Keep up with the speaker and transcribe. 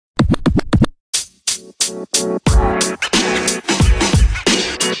Boom,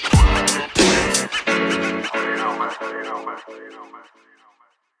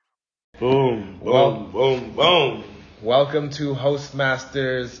 boom, boom, boom. Welcome to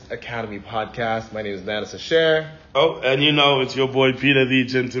Hostmasters Academy Podcast. My name is Nana Sasher. Oh, and you know it's your boy Peter the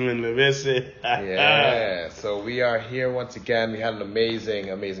Gentleman Levese. Yeah, so we are here once again. We had an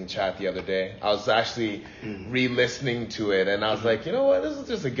amazing chat the other day. I was actually re-listening to it, and I was like, you know what, this is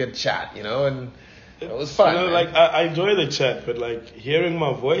just a good chat, and it was fun. You know, like I enjoy the chat, but like hearing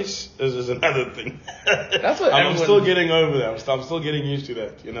my voice is another thing. That's what I'm still getting over that. I'm still getting used to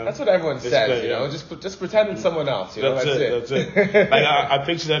that. That's what everyone says. great, yeah. Just pretend it's someone else. That's it. Like I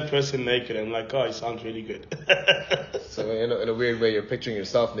picture that person naked. I'm like, oh, he sounds really good. So in a weird way, you're picturing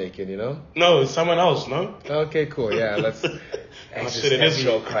yourself naked. No, it's someone else. No. Okay, cool. Yeah, let's.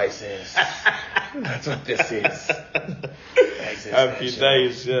 Existential crisis. That's what this is. Happy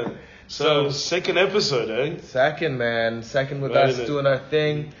days. Yeah. So second episode, eh? Second with us doing our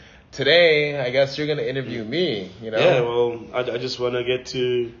thing. Today, I guess you're gonna interview me. Yeah. Well, I just want to get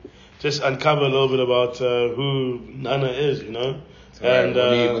to just uncover a little bit about who Nana is. And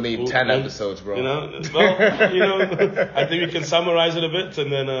we'll need 10 episodes, bro. I think we can summarize it a bit,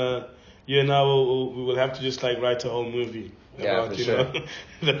 and then you and I we will have to just like write a whole movie about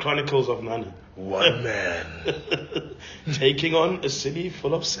the Chronicles of Nana. One man taking on a city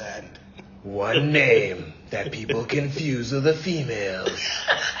full of sand. One name that people confuse with the females.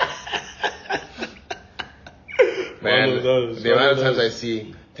 Man, the amount of times I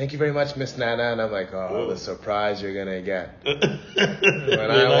see, thank you very much, Miss Nana, and I'm like, oh, the surprise you're gonna get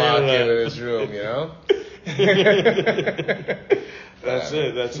when I walk into this room, That's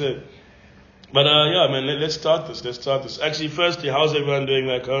it. But yeah, man, let's start this. Actually, firstly, how's everyone doing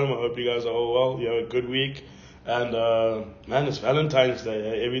back home? I hope you guys are all well. You have a good week. And man, it's Valentine's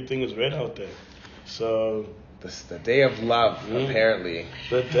Day. Everything is red out there. So this is the day of love, apparently.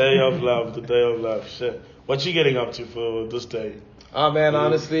 The day of love. Shit. What you getting up to for this day? Oh man,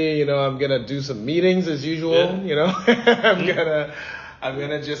 honestly, I'm gonna do some meetings as usual. I'm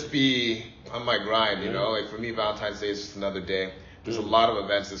gonna just be on my grind. Like for me, Valentine's Day is just another day. There's a lot of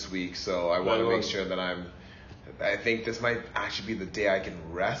events this week, so I want to make sure that I think this might actually be the day I can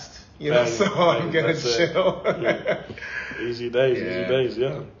rest, so I'm going to chill. Easy days,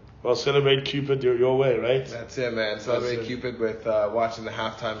 yeah. Well, celebrate Cupid your way, right? That's it, man. Celebrate Cupid with watching the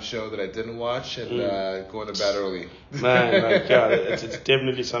halftime show that I didn't watch and going to bed early. Man, yeah, it's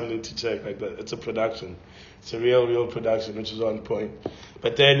definitely something to check. Like that, it's a production. It's a real production, which is on point.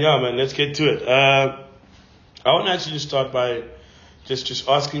 But then, yeah, man, let's get to it. I want to actually just start by just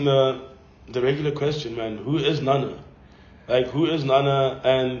asking the regular question, man. Who is Nana? Like, who is Nana?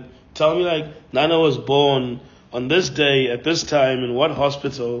 And tell me, like, Nana was born on this day at this time in what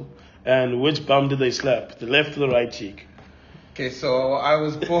hospital, and which bum did they slap, the left or the right cheek? Okay, so I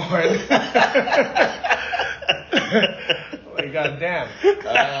was born. Like, goddamn.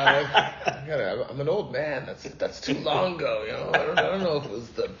 I'm an old man. That's too long ago. I don't know if it was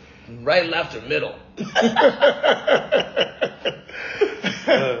the right, left, or middle.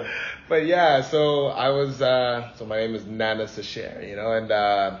 But yeah, so I was, so my name is Nana Sasher, and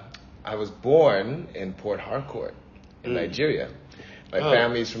I was born in Port Harcourt in Nigeria. My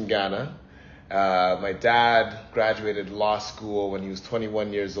family's from Ghana. My dad graduated law school when he was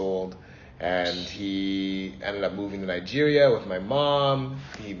 21 years old, and he ended up moving to Nigeria with my mom.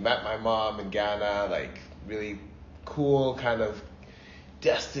 He met my mom in Ghana, like really cool kind of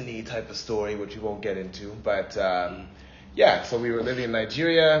destiny type of story, which we won't get into, but yeah, so we were living in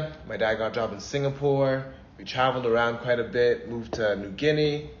Nigeria. My dad got a job in Singapore. We traveled around quite a bit, moved to New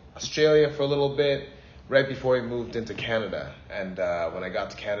Guinea, Australia for a little bit, right before we moved into Canada. And when I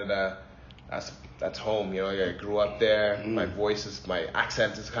got to Canada, that's home, I grew up there. My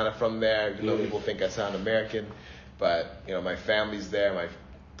accent is kind of from there, even though people think I sound American. But, my family's there, my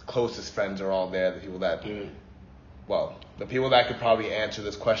closest friends are all there, the people that... Well, the people that could probably answer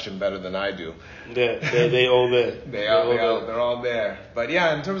this question better than I do. They all there. They're all there. But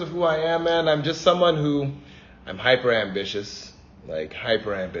yeah, in terms of who I am, man, I'm just someone who, I'm hyper ambitious.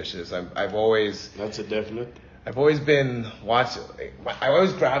 I've always... That's a definite. I've always been I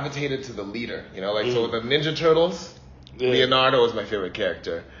always gravitated to the leader, so with the Ninja Turtles, Leonardo was my favorite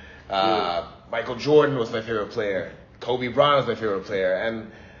character. Michael Jordan was my favorite player. Kobe Bryant was my favorite player.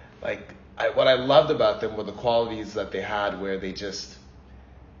 And what I loved about them were the qualities that they had where they just,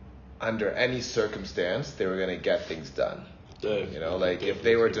 under any circumstance, they were going to get things done. If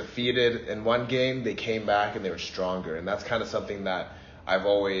they were defeated in one game, they came back and they were stronger. And that's kind of something that I've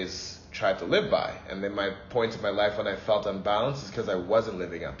always tried to live by. And then my point in my life when I felt unbalanced is because I wasn't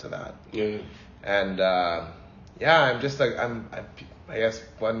living up to that. Yeah. And I'm just like I guess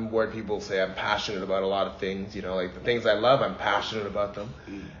one word people say, I'm passionate about a lot of things. You know, like the things I love, I'm passionate about them.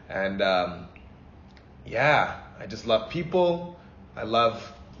 And I just love people. I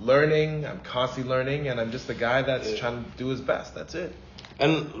love learning. I'm constantly learning, and I'm just a guy that's trying to do his best. That's it.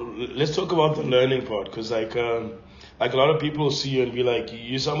 And let's talk about the learning part, because like a lot of people will see you and be like,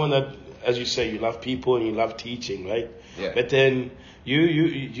 you're someone that, as you say, you love people and you love teaching, right? Yeah. But then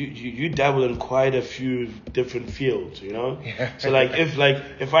you dabble in quite a few different fields, you know? Yeah. So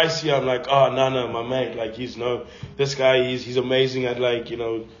if I see, I'm like, oh, no, my mate, like this guy, he's amazing at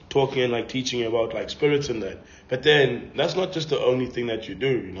talking and teaching about spirits and that. But then that's not just the only thing that you do,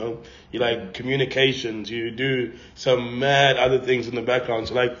 you know? You like communications, you do some mad other things in the background.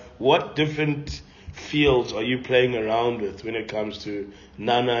 So what different fields are you playing around with when it comes to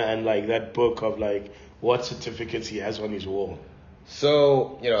Nana and that book of what certificates he has on his wall?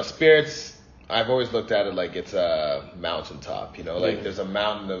 So, spirits, I've always looked at it like it's a mountaintop, there's a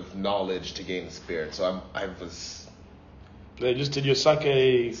mountain of knowledge to gain spirit. So I just did your sake.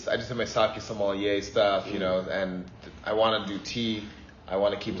 I just did my sake sommelier stuff, and I want to do tea. I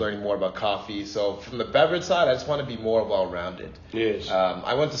want to keep learning more about coffee. So from the beverage side, I just want to be more well-rounded. Yes.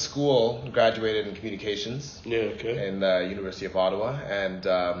 I went to school, graduated in communications. Yeah, okay. In the University of Ottawa, and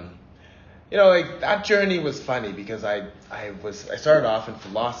that journey was funny because I started off in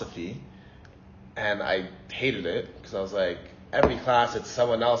philosophy, and I hated it because I was like, every class it's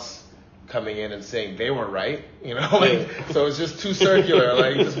someone else coming in and saying they were right, so it's just too circular.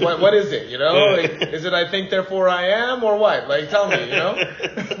 What is it, is it I think therefore I am, or what? Tell me,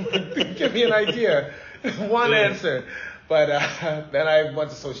 give me an idea, one answer. But then I went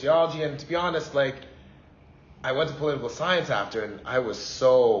to sociology, and to be honest, I went to political science after, and I was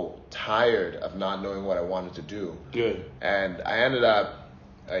so tired of not knowing what I wanted to do. Good. And I ended up,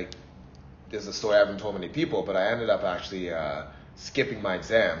 this is a story I haven't told many people, but I ended up actually skipping my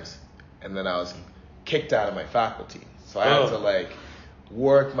exams, and then I was kicked out of my faculty. So I had to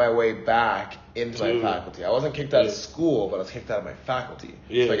work my way back into my faculty. I wasn't kicked out of school, but I was kicked out of my faculty.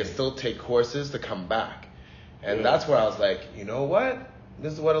 Yeah. So I could still take courses to come back. And that's where I was like, you know what?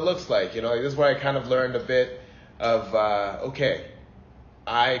 This is what it looks like. This is where I kind of learned a bit of,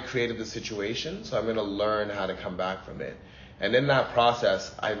 I created the situation, so I'm going to learn how to come back from it. And in that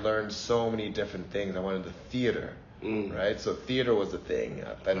process, I learned so many different things. I went into theater, right? So theater was the thing.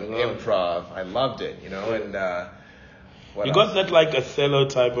 Then improv, I loved it, and what you else? got that Othello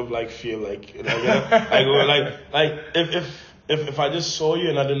type of feel, if I just saw you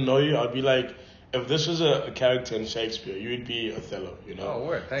and I didn't know you, I'd be like, if this was a character in Shakespeare, you would be Othello, Oh,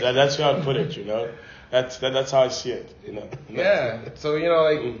 word, thank you. That's how I'd put it, That's how I see it, Yeah. So,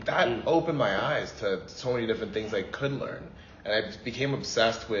 that opened my eyes to so many different things I could learn. And I became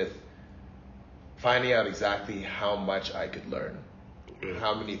obsessed with finding out exactly how much I could learn.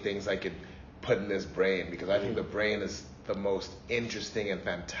 How many things I could put in this brain. Because I think the brain is the most interesting and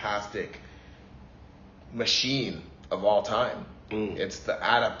fantastic machine of all time. It's the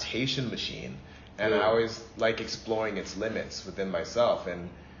adaptation machine. And I always like exploring its limits within myself. And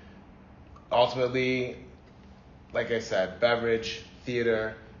ultimately, like I said, beverage,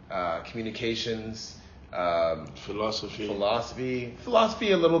 theater, communications, philosophy a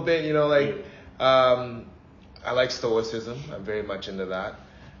little bit, I like stoicism. I'm very much into that,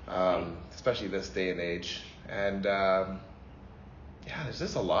 especially this day and age. And there's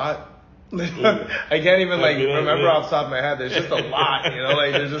just a lot. I can't even remember off the top of my head. There's just a lot,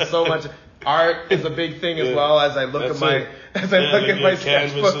 there's just so much. Art is a big thing as well. As I look at my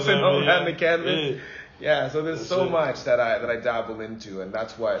sketchbooks and all that, and the canvas. Yeah, so there's so much that I dabble into, and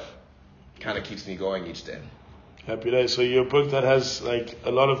that's what kind of keeps me going each day. Happy day. So your book that has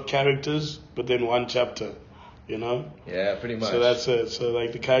a lot of characters, but then one chapter, Yeah, pretty much. So that's it. So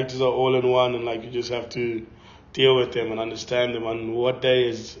the characters are all in one, and you just have to deal with them and understand them on what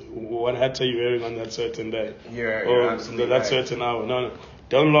hat are you wearing on that certain day. You're absolutely that right. certain hour. No.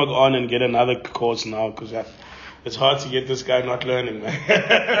 Don't log on and get another course now, because it's hard to get this guy not learning, man.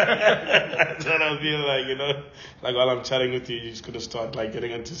 That's what I feel while I'm chatting with you, you're just going to start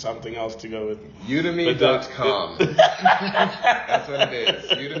getting into something else to go with. Udemy.com. That's what it is.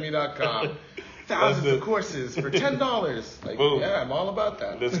 Udemy.com. Thousands of courses for $10. Yeah, I'm all about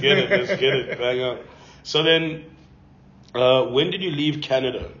that. Let's get it. Bang on. So then, when did you leave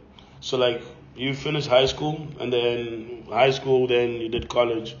Canada? So you finished high school, and then then you did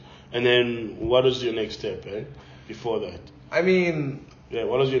college, and then what was your next step, before that? What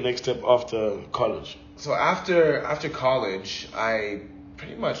was your next step after college? So after college, I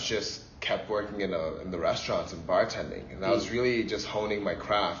pretty much just kept working in the restaurants and bartending, and I was really just honing my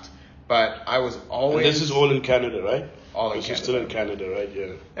craft. But I was always. And this is all in Canada, right? All in Canada. You're still in Canada, right?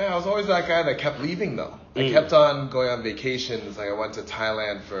 Yeah. Yeah, I was always that guy that kept leaving though. I kept on going on vacations. Like I went to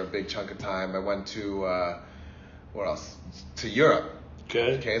Thailand for a big chunk of time. I went to where else? To Europe.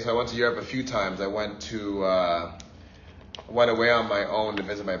 Okay, so I went to Europe a few times. I went away on my own to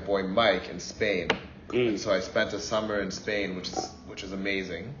visit my boy Mike in Spain. And so I spent a summer in Spain, which is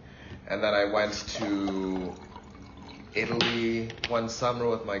amazing. And then I went to Italy one summer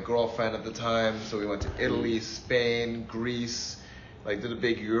with my girlfriend at the time. So we went to Italy, Spain, Greece, like did a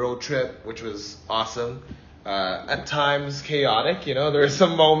big Euro trip, which was awesome. At times chaotic, you know, there were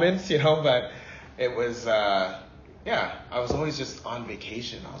some moments, you know, but it was, I was always just on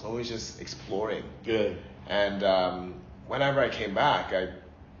vacation. I was always just exploring. Yeah. And whenever I came back,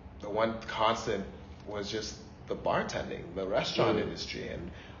 the one constant was just the bartending, the restaurant industry.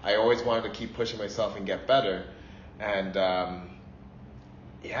 And I always wanted to keep pushing myself and get better. And I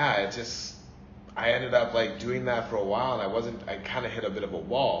ended up like doing that for a while, and I kind of hit a bit of a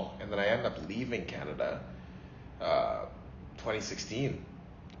wall, and then I ended up leaving Canada 2016.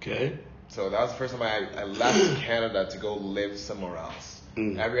 Okay. So that was the first time I left Canada to go live somewhere else.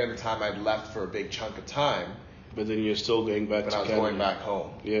 Every other time I'd left for a big chunk of time. But then you're still going back to Canada. But I was going back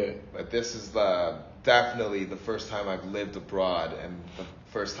home. Yeah. But this is definitely the first time I've lived abroad, and the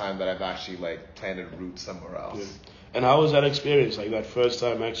first time that I've actually like planted roots somewhere else. Yeah. And how was that experience? Like that first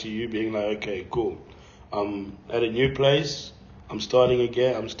time actually you being like, okay, cool. I'm at a new place. I'm starting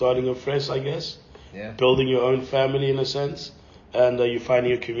again. I'm starting afresh, I guess. Yeah. Building your own family in a sense. And you're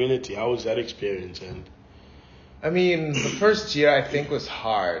finding a community. How was that experience? And I mean, the first year I think was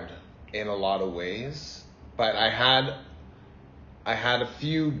hard in a lot of ways. But I had a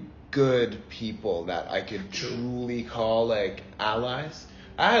few good people that I could truly call like allies.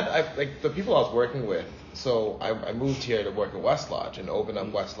 I like the people I was working with. So I moved here to work at West Lodge and opened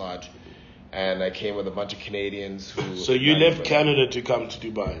up West Lodge, and I came with a bunch of Canadians who. So you left Canada to come to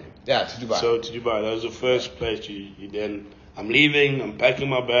Dubai. Yeah, to Dubai. So to Dubai, that was the first place you then. I'm leaving. I'm packing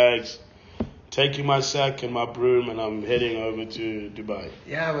my bags, taking my sack and my broom, and I'm heading over to Dubai.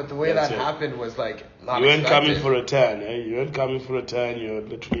 Yeah, but the way that happened was like not You weren't expected. coming for a tan, eh? You weren't coming for a tan. You're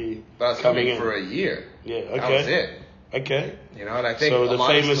literally. But I was coming for a year. Yeah. Okay. That was it. Okay. You know, and I think so a the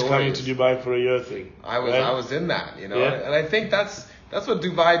lot famous of coming to Dubai for a year thing. I was in that, you know, Yeah. and I think that's what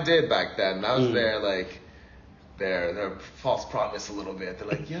Dubai did back then. That was their false promise a little bit. They're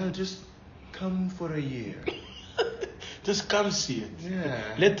like, yeah, just come for a year. Just come see it. Yeah.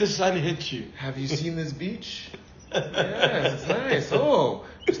 Let the sun hit you. Have you seen this beach? Yes, it's nice. Oh,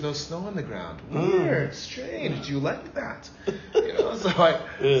 there's no snow on the ground. Weird, strange. Do you like that? You know, so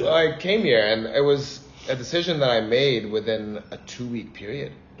I came here, and it was a decision that I made within a 2-week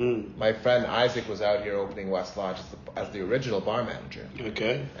period. My friend Isaac was out here opening West Lodge as the original bar manager.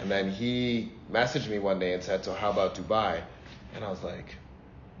 Okay. And then he messaged me one day and said, so how about Dubai? And I was like,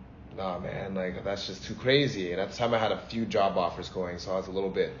 nah, man, like that's just too crazy. And at the time I had a few job offers going, so I was a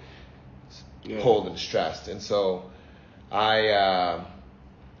little bit pulled and stressed. And so I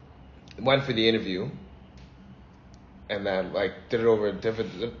went for the interview, and then like did it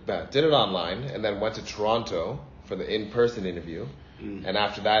online, and then went to Toronto for the in-person interview. And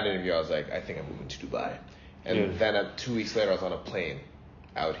after that interview, I was like, I think I'm moving to Dubai. And then 2 weeks later, I was on a plane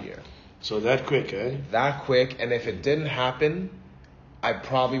out here. So that quick, eh? That quick. And if it didn't happen, I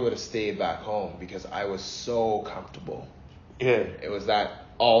probably would have stayed back home because I was so comfortable. Yeah. It was that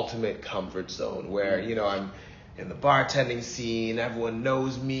ultimate comfort zone where, you know, I'm in the bartending scene, everyone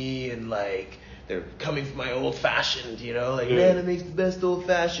knows me, and like they're coming for my old fashioned, you know, like Nana makes the best old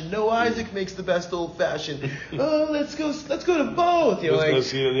fashioned. No, Isaac makes the best old fashioned. Oh, let's go to both. You know, let's go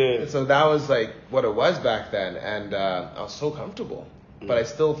see it, And so that was like what it was back then, and I was so comfortable, but I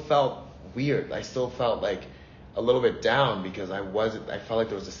still felt weird. I still felt like a little bit down because I felt like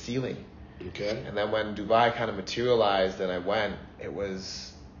there was a ceiling. Okay. And then when Dubai kind of materialized and I went, it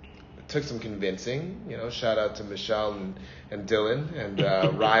took some convincing, you know, shout out to Michelle and Dylan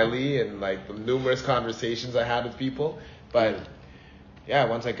and Riley and like the numerous conversations I had with people. But yeah,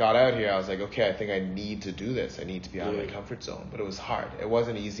 once I got out here, I was like, okay, I think I need to do this. I need to be out of my comfort zone. But it was hard. It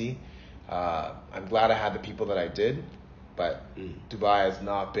wasn't easy. I'm glad I had the people that I did, but Dubai has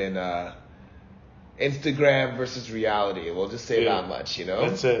not been Instagram versus reality. We'll just say that much, you know?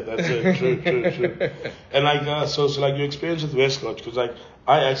 That's it. True. And like, so like your experience with West Lodge, because like,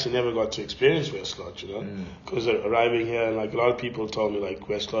 I actually never got to experience West Lodge, you know? Because arriving here, and like a lot of people told me like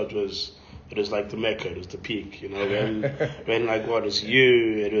West Lodge was like the Mecca, it was the peak, you know? When like, what is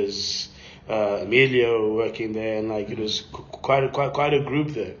you, it was Emilio working there, and like, it was quite a group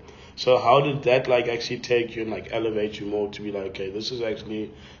there. So how did that like actually take you and like elevate you more to be like, okay, this is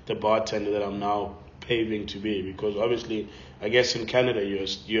actually the bartender that I'm now paving to be? Because obviously, I guess in Canada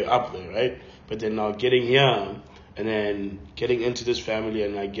you're up there, right? But then now getting here and then getting into this family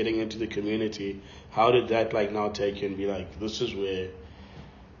and like getting into the community, how did that like now take you and be like, this is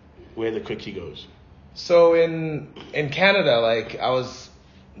where the cookie goes? So in Canada, like I was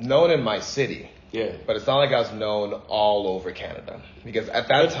known in my city. Yeah. But it's not like I was known all over Canada. Because at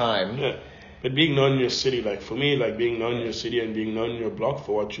that time... Yeah. But being known in your city, like for me, like being known in your city and being known in your block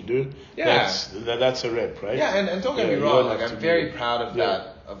for what you do, that's a rep, right? Yeah, and don't get me wrong, like I'm very proud of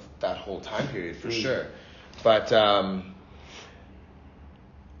that whole time period for sure. But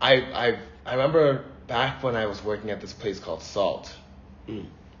I remember back when I was working at this place called Salt. You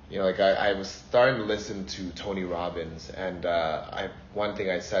know, like I was starting to listen to Tony Robbins, and one thing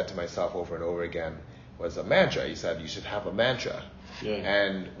I said to myself over and over again was a mantra. He said you should have a mantra. Yeah.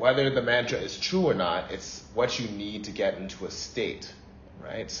 And whether the mantra is true or not, it's what you need to get into a state,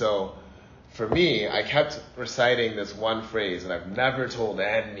 right? So for me, I kept reciting this one phrase, and I've never told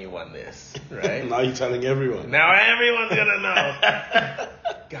anyone this, right? Now you're telling everyone. Now everyone's going to know.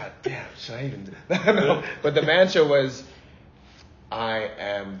 God damn, should I even do that? No. But the mantra was, I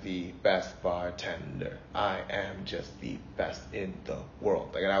am the best bartender. I am just the best in the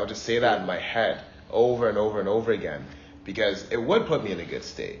world. Like, and I would just say that in my head over and over and over again, because it would put me in a good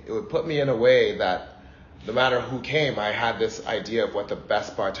state. It would put me in a way that no matter who came, I had this idea of what the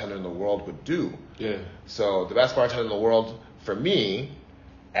best bartender in the world would do. Yeah. So the best bartender in the world, for me,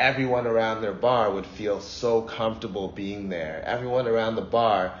 everyone around their bar would feel so comfortable being there. Everyone around the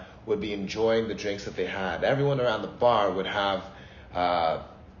bar would be enjoying the drinks that they had. Everyone around the bar would have,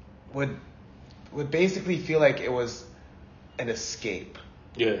 would basically feel like it was an escape.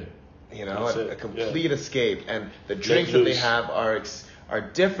 Yeah. You know, a complete escape. And the drinks that they have are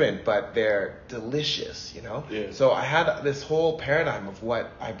different, but they're delicious, you know? Yeah. So I had this whole paradigm of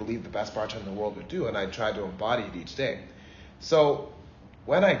what I believe the best bartender in the world would do, and I tried to embody it each day. So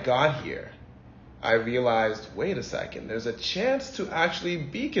when I got here, I realized, wait a second, there's a chance to actually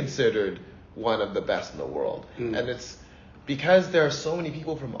be considered one of the best in the world. And it's because there are so many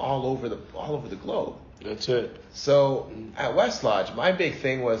people from all over the globe. That's it. So at West Lodge, my big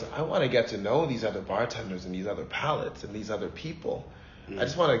thing was I want to get to know these other bartenders and these other palates and these other people. I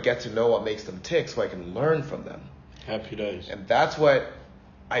just want to get to know what makes them tick so I can learn from them. Happy days. And that's what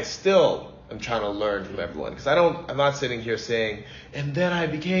I still am trying to learn from everyone. Because I'm not sitting here saying, and then I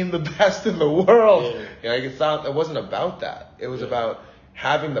became the best in the world. Yeah. You know, it wasn't about that. It was about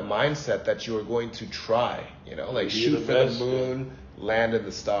having the mindset that you were going to try. You know, like shoot for the moon, land in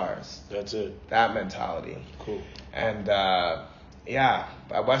the stars. That's it. That mentality. Cool. And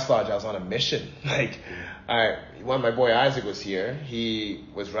at West Lodge, I was on a mission. Like, when my boy Isaac was here, he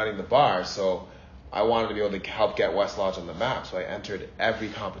was running the bar, so I wanted to be able to help get West Lodge on the map. So I entered every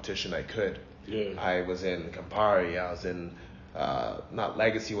competition I could. Yeah. I was in Campari. I was in not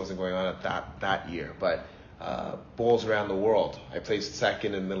Legacy wasn't going on at that year, but bowls around the world. I placed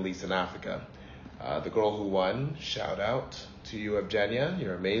second in Middle East and Africa. The girl who won, shout out to you, Evgenia.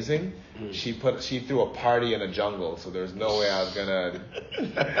 You're amazing. She threw a party in a jungle, so there's no way I was gonna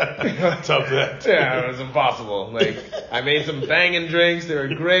top that. Yeah, it was impossible. Like, I made some banging drinks. They were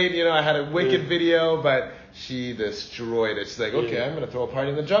great. You know, I had a wicked video, but she destroyed it. She's like, okay, I'm gonna throw a party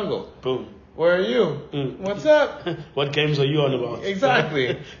in the jungle. Boom. Where are you? What's up? What games are you on about?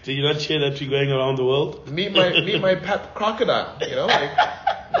 Exactly. Did you not share that you're going around the world? Meet my pet crocodile. You know, like,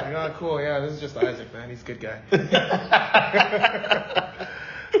 oh, cool. Yeah, this is just Isaac, man. He's a good guy.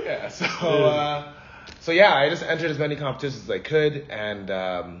 Yeah. So I just entered as many competitions as I could,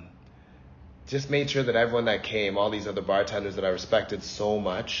 and just made sure that everyone that came, all these other bartenders that I respected so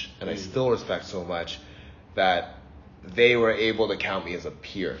much, and I still respect so much, that they were able to count me as a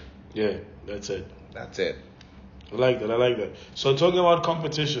peer. Yeah, that's it. That's it. I like that. So talking about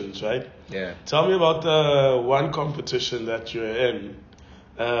competitions, right? Yeah. Tell me about the one competition that you're in,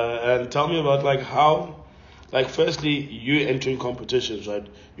 and tell me about like how, like firstly you entering competitions, right?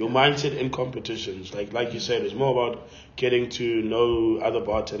 Your mindset in competitions, like you said, it's more about getting to know other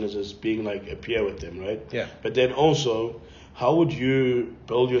bartenders as being like a peer with them, right? Yeah. But then also, how would you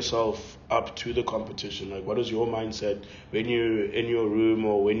build yourself up to the competition? Like, what is your mindset when you're in your room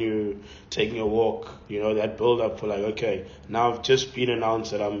or when you're taking a walk? You know, that build up for like, okay, now I've just been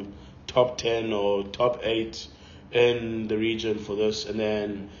announced that I'm top 10 or top 8 in the region for this, and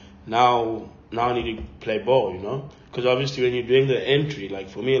then now I need to play ball, you know? Because obviously when you're doing the entry, like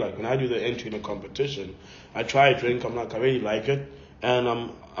for me, like when I do the entry in a competition, I try a drink, I'm like, I really like it, and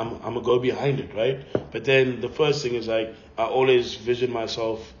I'm gonna go behind it, right? But then the first thing is like, I always vision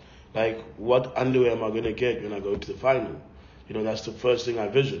myself Like, what underwear am I going to get when I go to the final? You know, that's the first thing I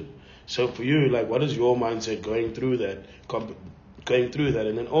vision. So for you, like, what is your mindset going through that?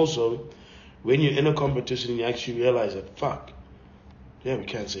 And then also, when you're in a competition, you actually realize that, fuck. Yeah, we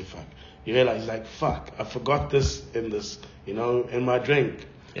can't say fuck. You realize, like, fuck, I forgot this in my drink.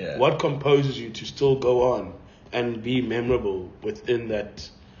 Yeah. What composes you to still go on and be memorable within that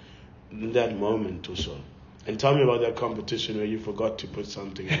moment or so? And tell me about that competition where you forgot to put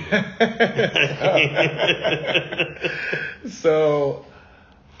something in there. So,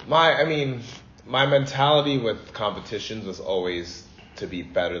 my mentality with competitions was always to be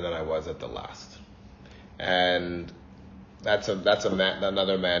better than I was at the last. And that's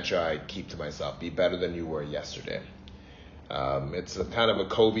another mantra I keep to myself. Be better than you were yesterday. It's a kind of a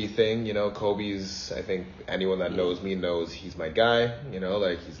Kobe thing, you know. Kobe's, I think anyone that knows me knows he's my guy, you know,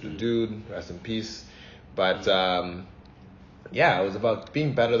 like he's the dude, rest in peace. But it was about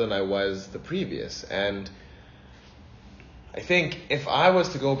being better than I was the previous. And I think if I was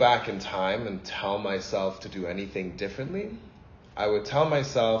to go back in time and tell myself to do anything differently, I would tell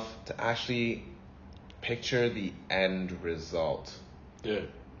myself to actually picture the end result. Yeah.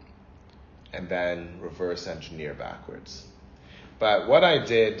 And then reverse engineer backwards. But what I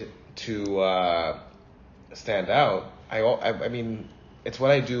did to stand out, I mean, it's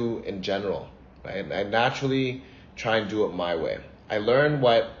what I do in general. Right? I naturally try and do it my way. I learn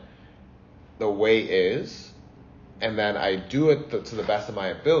what the way is, and then I do it to the best of my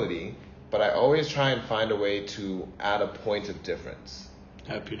ability, but I always try and find a way to add a point of difference.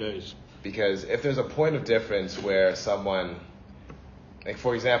 Happy days. Because if there's a point of difference where someone, like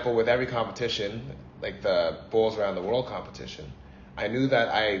for example, with every competition, like the Bowls Around the World competition, I knew that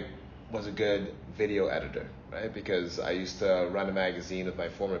I was a good video editor, right? Because I used to run a magazine with my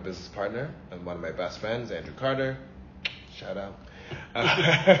former business partner and one of my best friends, Andrew Carter. Shout out.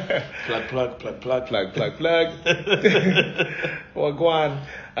 Plug. Wagwan.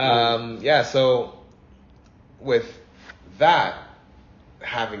 So with that,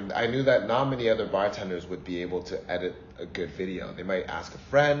 I knew that not many other bartenders would be able to edit a good video. They might ask a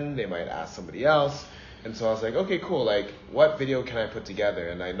friend, they might ask somebody else. And so I was like, okay, cool. Like, what video can I put together?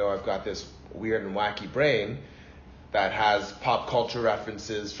 And I know I've got this weird and wacky brain that has pop culture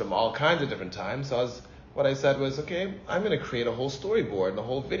references from all kinds of different times. So what I said was, okay, I'm going to create a whole storyboard and a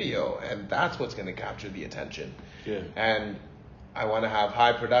whole video, and that's what's going to capture the attention. Yeah. And I want to have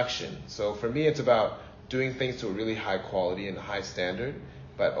high production. So for me, it's about doing things to a really high quality and high standard,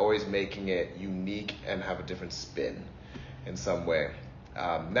 but always making it unique and have a different spin in some way.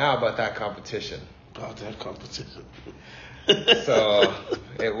 Now about that competition. About that competition. So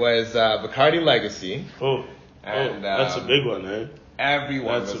it was Bacardi Legacy. And that's a big one, eh?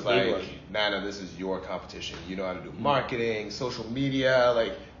 Everyone was like, Nana, this is your competition. You know how to do marketing, social media.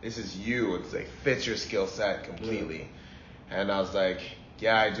 Like, this is you. It's like fits your skill set completely. Yeah. And I was like,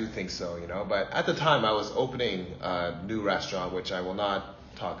 yeah, I do think so, you know. But at the time, I was opening a new restaurant, which I will not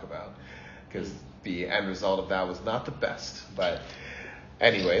talk about because the end result of that was not the best. But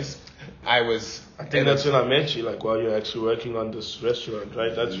anyways, I think that's when I met you, like while you're actually working on this restaurant,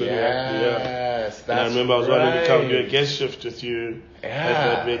 right? That's when Yes, and I remember I was wanting to come do a guest shift with you at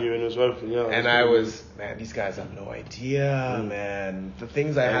that venue and it was open, And I was, man, these guys have no idea, man. The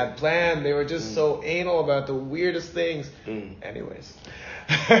things I had planned, they were just so anal about the weirdest things. Anyways.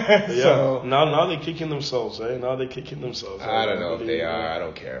 So now they're kicking themselves, eh? Now they're kicking themselves. I don't know if they are. I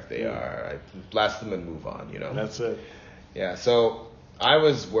don't care if they are. I bless them and move on, you know? That's it. Yeah, so I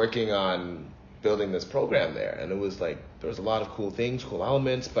was working on building this program there, and it was like there was a lot of cool things, cool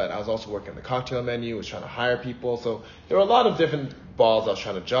elements, but I was also working on the cocktail menu, was trying to hire people, so there were a lot of different balls I was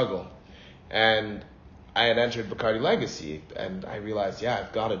trying to juggle. And I had entered Bacardi Legacy, and I realized,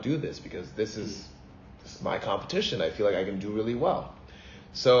 I've got to do this because this is my competition. I feel like I can do really well.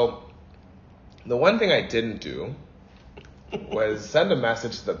 So the one thing I didn't do was send a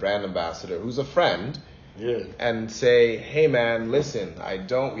message to the brand ambassador, who's a friend, and say, hey man, listen,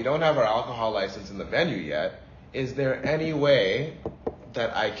 we don't have our alcohol license in the venue yet. Is there any way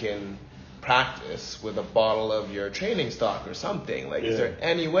that I can practice with a bottle of your training stock or something? Like, is there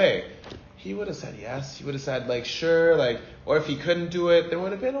any way? He would have said yes. He would have said, like, sure, like, or if he couldn't do it, there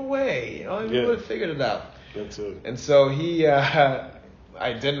would have been a way. You know, he would have figured it out. That's it. And so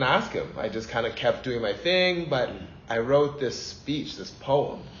I didn't ask him. I just kind of kept doing my thing, but I wrote this speech, this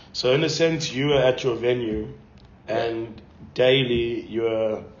poem. So in a sense, you were at your venue, and daily you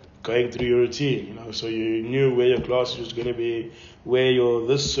were going through your routine, you know. So you knew where your glass was going to be, where your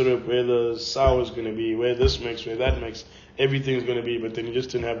this syrup, where the sour is going to be, where this mix, where that mix. everything's going to be, but then you just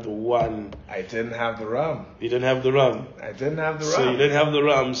didn't have the one. I didn't have the rum. You didn't have the rum. I didn't have the So rum. you didn't have the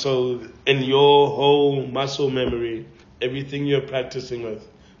rum. So in your whole muscle memory, everything you're practicing with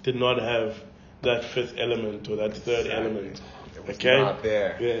did not have that fifth element or that third element. It was Okay? not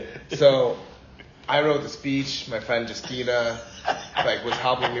there. Yeah. So I wrote the speech. My friend Justina was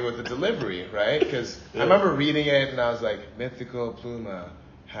helping me with the delivery, right? Because I remember reading it and I was like, mythical pluma,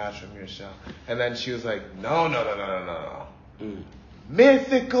 hatch from your shell. And then she was like, no.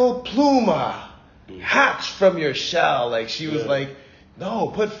 Mythical pluma, hatch from your shell. Like she was like, no,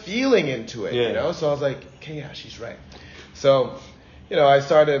 put feeling into it, you know? So I was like, okay, yeah, she's right. So, I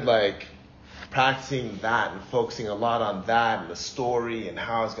started practicing that and focusing a lot on that and the story and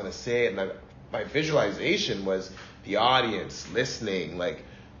how I was going to say it. And my visualization was the audience listening,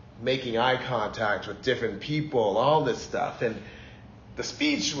 making eye contact with different people, all this stuff. And the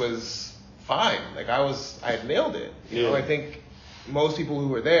speech was fine. I had nailed it. You know, I think most people who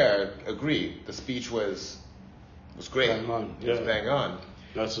were there agreed. The speech was great. Bang on. It was bang on.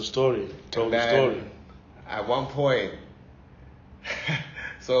 That's the story. Told the And story. at one point,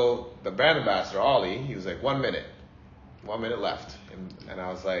 so the brand ambassador, Ollie, he was like, 1 minute. 1 minute left. And I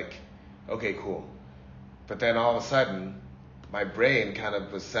was like, okay, cool. But then all of a sudden, my brain kind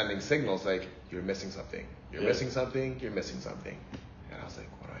of was sending signals like, you're missing something. You're missing something. You're missing something. And I was like,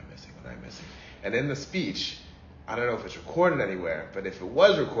 what am I missing? What am I missing? And in the speech, I don't know if it's recorded anywhere, but if it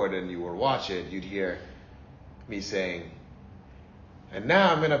was recorded and you were watching it, you'd hear me saying, and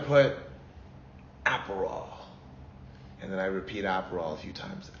now I'm going to put Aperol. And then I repeat Aperol a few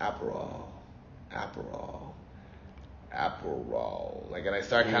times. Aperol, Aperol, Aperol. And I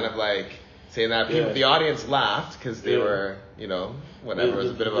start kind of saying that. People, the audience laughed because they were, whatever. It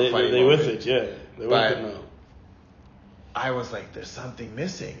was a bit of a funny They're moment. with it, yeah. They're with it now. I was like, there's something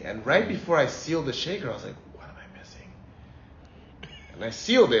missing. And right before I sealed the shaker, I was like, what am I missing? And I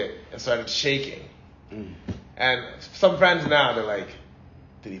sealed it and started shaking. And some friends now, they're like,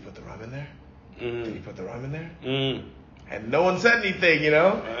 did he put the rum in there? Did he put the rum in there? And no one said anything,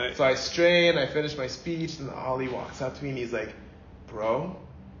 Right. So I strain, I finish my speech, and Ollie walks up to me and he's like, bro,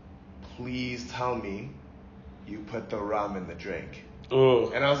 please tell me you put the rum in the drink. Oh.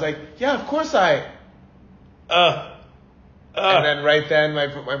 And I was like, yeah, of course I. And then right then,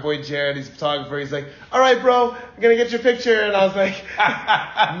 my boy Jared, he's a photographer, he's like, all right, bro, I'm going to get your picture. And I was like,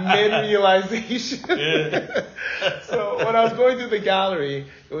 mid-realization. So when I was going through the gallery,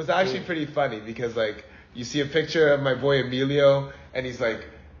 it was actually pretty funny because, you see a picture of my boy Emilio, and he's like,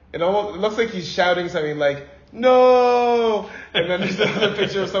 it looks like he's shouting something like, no! And then there's another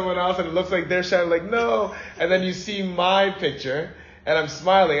picture of someone else, and it looks like they're shouting like, no! And then you see my picture, and I'm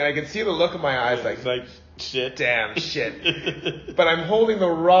smiling, and I can see the look in my eyes like shit. Damn shit. But I'm holding the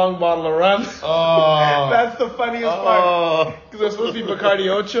wrong bottle of rum. Oh. That's the funniest part. Because it was supposed to be Bacardi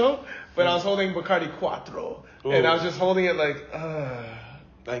Ocho, but I was holding Bacardi Cuatro. Ooh. And I was just holding it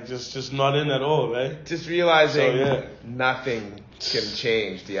just not in at all, right? just realizing So, nothing can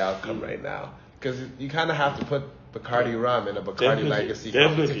change the outcome right now. Because you kind of have to put Bacardi rum in a Bacardi Legacy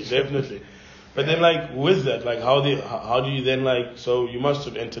competition. Definitely. But then, with that, how do you then, so you must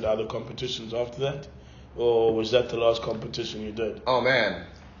have entered other competitions after that? Or was that the last competition you did? Oh, man.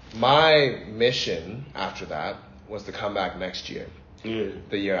 My mission after that was to come back next year. Yeah.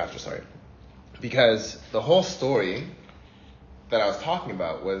 The year after, sorry. Because the whole story that I was talking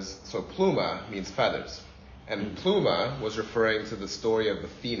about was, so pluma means feathers. And pluma was referring to the story of the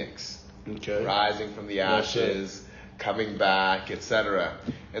phoenix. Okay. Rising from the ashes, coming back, etc.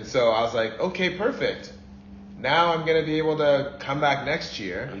 And so I was like, okay, perfect. Now I'm going to be able to come back next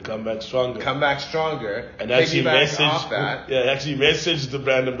year. And come back stronger. And actually message the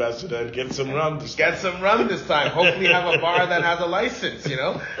brand ambassador and get some rum this time. Hopefully have a bar that has a license,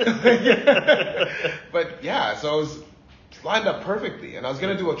 But yeah, so it was lined up perfectly. And I was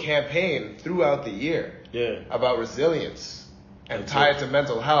going to do a campaign throughout the year about resilience and tie it to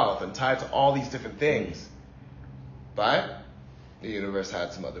mental health and tie it to all these different things. But the universe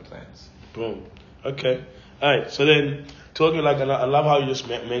had some other plans. Boom. Okay. All right. So then, talking I love how you just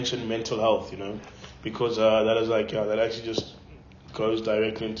mentioned mental health, because that is that actually just goes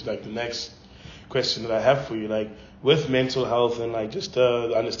directly into the next question that I have for you, with mental health and just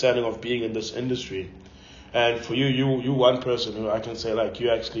the understanding of being in this industry. And for you one person who I can say you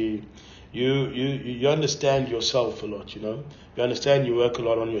actually you understand yourself a lot, you know. You understand you work a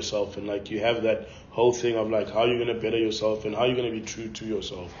lot on yourself, and like you have that whole thing of like how you're gonna better yourself and how you're gonna be true to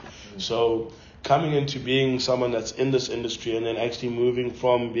yourself. So coming into being someone that's in this industry and then actually moving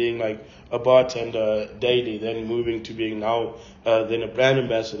from being like a bartender daily, then moving to being now then a brand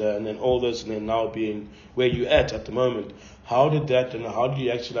ambassador, and then all this, and then now being where you're at the moment. How did that, and how do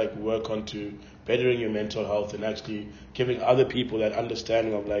you actually like work on to bettering your mental health and actually giving other people that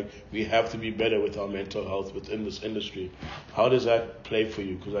understanding of like we have to be better with our mental health within this industry? How does that play for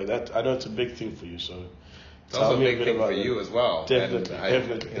you? Because like that, I know it's a big thing for you. So it's also a big thing for you as well. Definitely,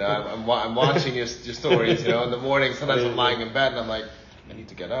 definitely. You know, I'm watching your stories. You know, in the morning, sometimes I'm lying in bed and I'm like, I need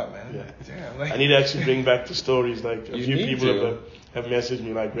to get up, man. Yeah. Damn, like, I need to actually bring back the stories. Like a few people to. have messaged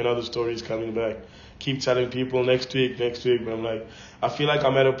me like, when are the stories coming back? Keep telling people next week. But I'm like, I feel like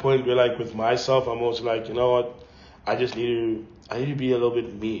I'm at a point where like with myself, I'm also like, you know what? I need to be a little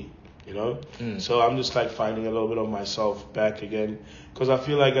bit me, you know? So I'm just like finding a little bit of myself back again. Because I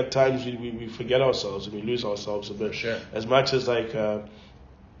feel like at times we forget ourselves and we lose ourselves a bit. Sure. As much as like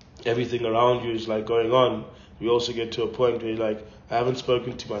everything around you is like going on, we also get to a point where like, I haven't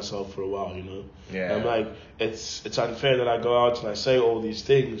spoken to myself for a while, you know? Yeah. I'm like, it's unfair that I go out and I say all these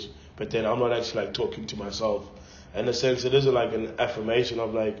things, but then I'm not actually like talking to myself. In a sense, it isn't like an affirmation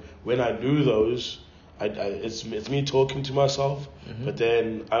of like, when I do those, it's me talking to myself, but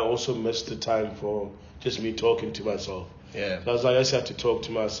then I also miss the time for just me talking to myself. Yeah. So I was like, I just have to talk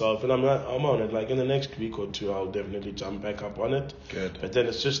to myself, and I'm on it. Like in the next week or two, I'll definitely jump back up on it. Good. But then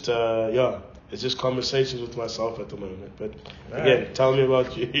it's just it's just conversations with myself at the moment. But again, tell me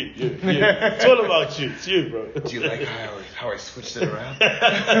about you. It's all about you. It's you, bro. Do you like how I switched it around?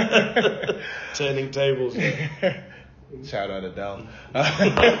 Turning tables. Shout out Adele.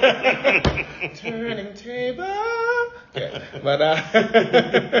 Turning table. Yeah. But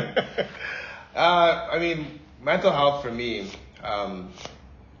I mean, mental health for me,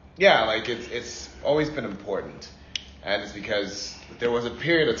 like it's always been important, and it's because there was a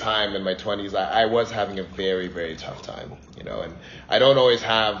period of time in my 20s I was having a very, very tough time, you know, and I don't always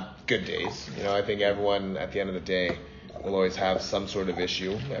have good days, you know. I think everyone at the end of the day will always have some sort of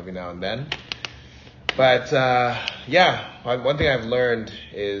issue every now and then. But one thing I've learned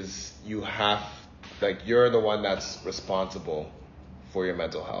is you're the one that's responsible for your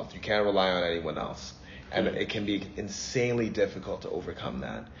mental health. You can't rely on anyone else. And it can be insanely difficult to overcome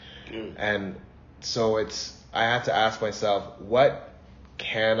that. And so I have to ask myself, what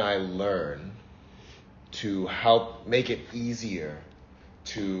can I learn to help make it easier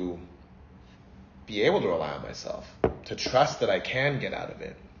to be able to rely on myself, to trust that I can get out of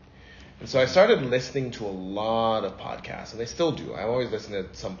it. And so I started listening to a lot of podcasts, and I still do. I'm always listening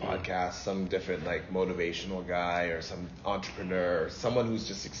to some podcasts, some different like motivational guy or some entrepreneur or someone who's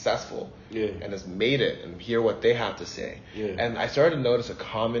just successful and has made it, and hear what they have to say. And I started to notice a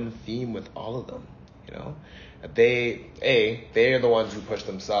common theme with all of them, you know. They are the ones who push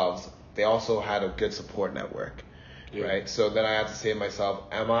themselves. They also had a good support network, right? So then I have to say to myself,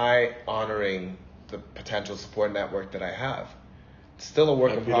 am I honoring the potential support network that I have? It's still a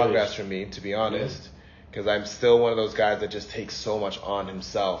work in progress for me, to be honest, because I'm still one of those guys that just takes so much on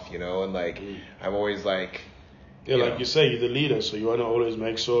himself, you know, and like I'm always like, like you say, you're the leader, so you want to always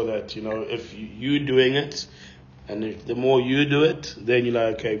make sure that, you know, if you're doing it, and if the more you do it, then you're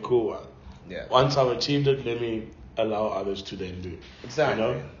like, okay, cool. Once I've achieved it, let me allow others to then do it. Exactly.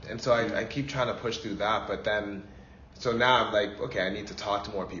 You know? And so I keep trying to push through that, but then, so now I'm like, okay, I need to talk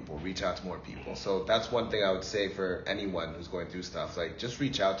to more people, reach out to more people. So that's one thing I would say for anyone who's going through stuff, like just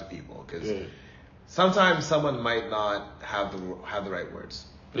reach out to people, because sometimes someone might not have the right words.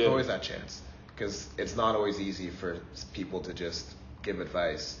 There's always that chance, because it's not always easy for people to just give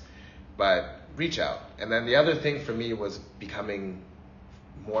advice, but reach out. And then the other thing for me was becoming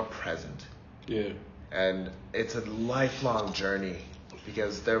more present. And it's a lifelong journey,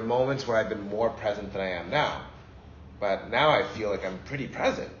 because there are moments where I've been more present than I am now. But now I feel like I'm pretty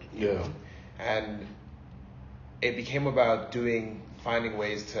present, you know? And it became about finding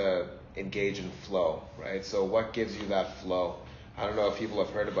ways to engage in flow, right? So what gives you that flow? I don't know if people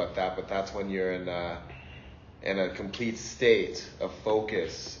have heard about that, but that's when you're in a complete state of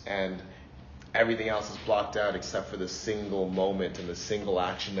focus and everything else is blocked out except for the single moment and the single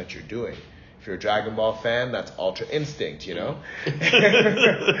action that you're doing. If you're a Dragon Ball fan, that's Ultra Instinct, you know?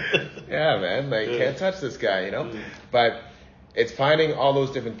 Yeah, man, like, can't touch this guy, you know? But it's finding all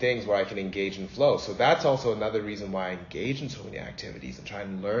those different things where I can engage in flow. So that's also another reason why I engage in so many activities and try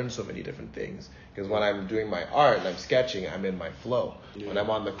and learn so many different things. Because when I'm doing my art and I'm sketching, I'm in my flow. When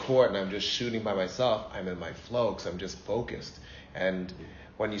I'm on the court and I'm just shooting by myself, I'm in my flow because I'm just focused. And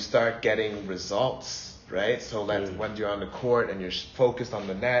when you start getting results, right? So when you're on the court and you're focused on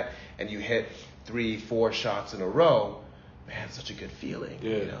the net and you hit 3-4 shots in a row, man, it's such a good feeling,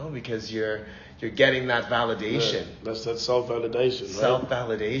 you know, because you're getting that validation. Yeah, that's that self-validation, right?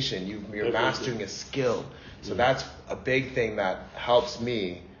 Self-validation. You're mastering a skill. So that's a big thing that helps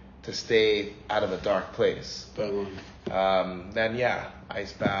me to stay out of a dark place. Then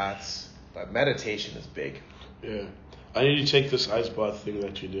ice baths, but meditation is big. Yeah. I need to check this ice bath thing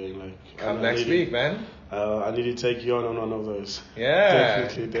that you're doing. Like, come next week, man. I need to take you on one of those. Yeah,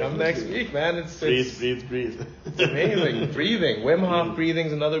 definitely. Come next week, man. It's breathe. It's amazing. Breathing. Wim Hof breathing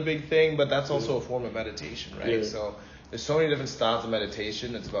is another big thing, but that's also a form of meditation, right? Yeah. So there's so many different styles of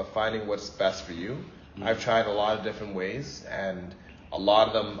meditation. It's about finding what's best for you. I've tried a lot of different ways, and a lot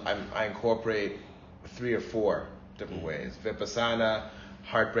of them I incorporate 3 or 4 different ways. Vipassana,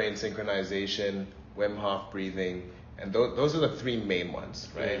 heart-brain synchronization, Wim Hof breathing, and those are the 3 main ones,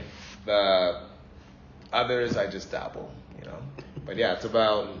 right? The others I just dabble, you know. But yeah, it's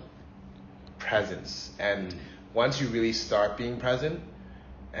about presence. And once you really start being present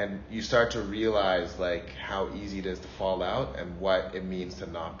and you start to realize like how easy it is to fall out and what it means to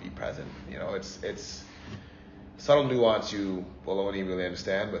not be present, you know, it's subtle nuance you will only really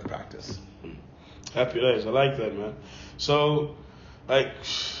understand with practice. Happy days. I like that, man. So, like,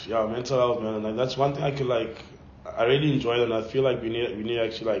 mental health, man. Like, that's one thing I really enjoy it, and I feel like we need to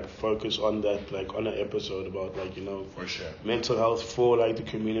actually like focus on that, like on an episode about like, you know, for sure, mental health for like the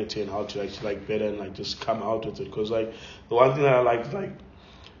community and how to actually like better and like just come out with it. Because like the one thing that I like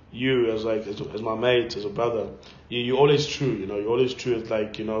you as my mate, as a brother, you're always true, you know, you're always true with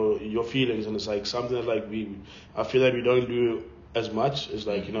like, you know, your feelings, and it's like something that like I feel like we don't do as much. It's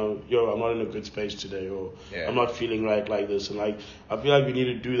like, you know, I'm not in a good space today, or I'm not feeling right like this, and like I feel like we need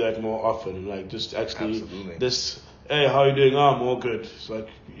to do that more often, like just actually hey, how are you doing? I'm all good. It's like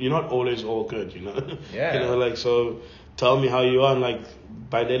you're not always all good, you know. Yeah. You know, like, so tell me how you are, and like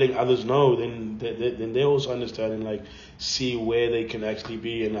by letting others know, then they also understand and like see where they can actually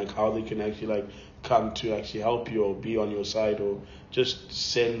be, and like how they can actually like come to actually help you or be on your side, or just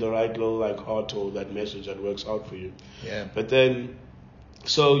send the right little like heart or that message that works out for you. Yeah. But then,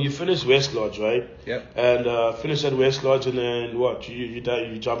 so you finished West Lodge, right? Yep. And finished at West Lodge, and then what? You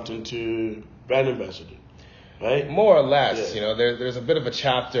jumped into Brand Ambassador, right? More or less, you know. There's a bit of a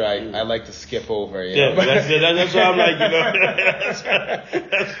chapter I like to skip over. You know? That's why I'm like,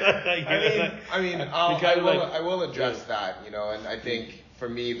 you know. I will address that, you know, and I think for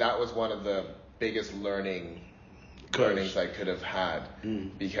me that was one of the biggest learnings I could have had,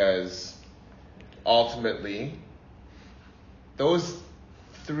 because ultimately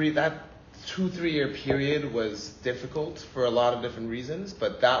that 2-3 year period was difficult for a lot of different reasons,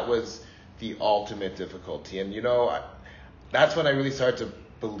 but that was the ultimate difficulty. And you know, that's when I really started to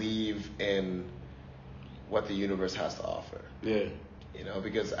believe in what the universe has to offer. Yeah. You know,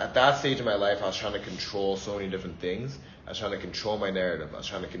 because at that stage of my life, I was trying to control so many different things. I was trying to control my narrative. I was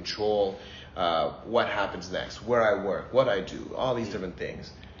trying to control what happens next, where I work, what I do, all these different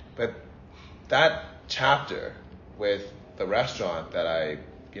things. But that chapter with the restaurant that I,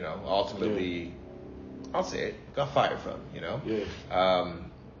 you know, ultimately, I'll say it, got fired from, you know. Yeah.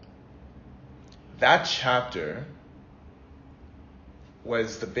 That chapter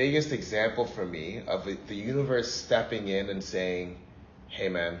was the biggest example for me of the universe stepping in and saying, hey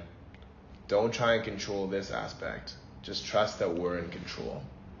man, don't try and control this aspect. Just trust that we're in control.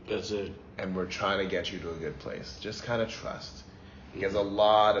 That's it. And we're trying to get you to a good place. Just kind of trust. Because a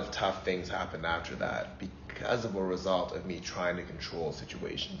lot of tough things happened after that because of a result of me trying to control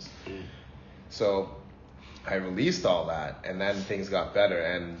situations. So I released all that, and then things got better,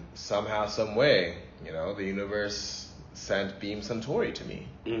 and somehow, some way, you know, the universe sent Beam Suntory to me.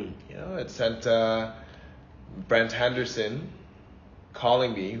 You know, it sent Brent Henderson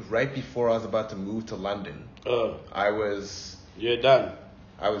calling me right before I was about to move to London. You're done.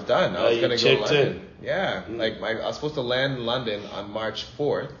 I was done. I was going to go to London. In. Yeah. Like I was supposed to land in London on March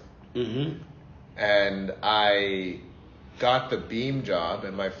 4th. And I got the Beam job,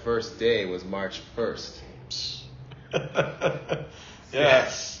 and my first day was March 1st.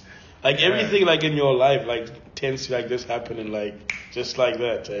 Yes. Like everything like in your life like tends to like just happen and like just like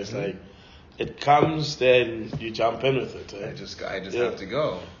that. It's like it comes, then you jump in with it. I just have to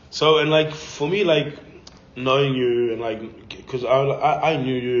go. So, and like for me, like knowing you and like, because I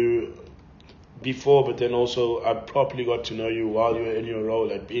knew you before, but then also I properly got to know you while you were in your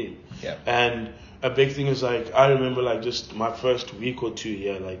role at Beam. Yeah. And a big thing is like, I remember like just my first week or 2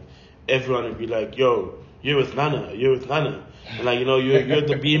 here, like everyone would be like, yo, you're with Nana. And like, you know, you're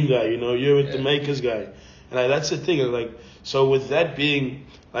the Beam guy, you know, you're with the Makers guy. And like, that's the thing. Like, so with that being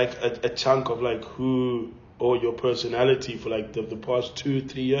like a chunk of like who or your personality for like the past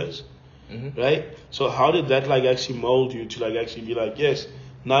 2-3 years, right? So how did that like actually mold you to like actually be like, yes,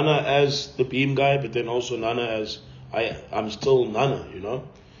 Nana as the Beam guy, but then also Nana as I'm still Nana, you know?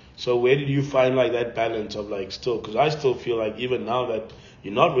 So where did you find like that balance of like still, because I still feel like even now that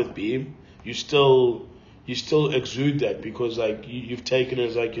you're not with Beam, you still exude that, because like you've taken it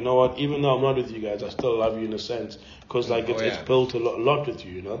as like, you know what, even though I'm not with you guys, I still love you in a sense, because like it's built a lot with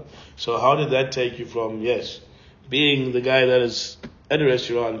you, you know? So how did that take you from, yes, being the guy that is at a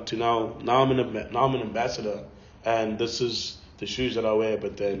restaurant to now I'm an ambassador, and this is the shoes that I wear,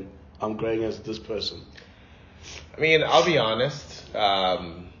 but then I'm growing as this person? I mean, I'll be honest,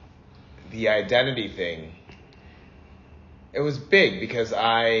 the identity thing, it was big because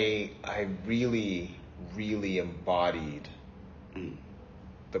I really, really embodied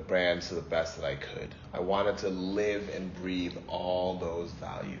the brand to the best that I could. I wanted to live and breathe all those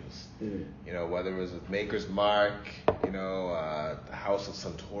values. You know, whether it was with Maker's Mark, you know, the House of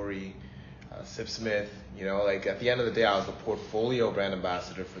Suntory, Sipsmith, you know, like at the end of the day, I was the portfolio brand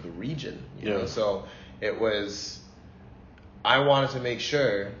ambassador for the region, you know, so it was, I wanted to make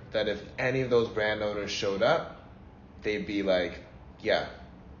sure that if any of those brand owners showed up, they'd be like, yeah,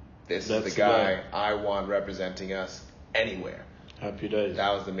 this is the guy I want representing us anywhere. Happy days.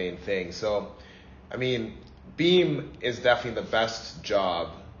 That was the main thing. So, I mean, Beam is definitely the best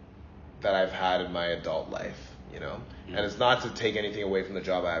job that I've had in my adult life, you know? And it's not to take anything away from the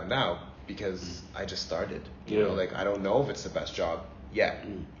job I have now, because I just started, you know? Like, I don't know if it's the best job yet,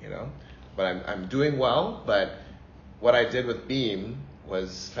 you know? But I'm doing well, but what I did with Beam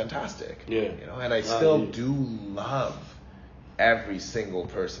was fantastic, you know? And I still do love every single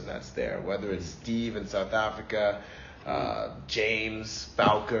person that's there, whether it's Steve in South Africa, James,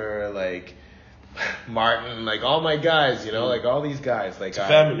 Bowker, like Martin, like all my guys, you know, like all these guys, like it's a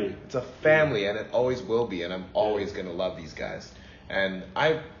family. It's a family, and it always will be, and I'm always gonna love these guys. And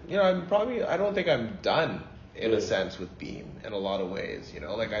I don't think I'm done in a sense with Beam in a lot of ways, you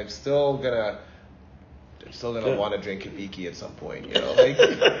know, like I'm still gonna want to drink Kabiki at some point, you know, like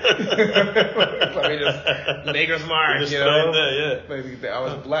let me just Maker's Mark, you know, like, I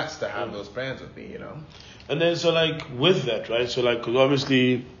was blessed to have those brands with me, you know. And then so like with that, right? So like, because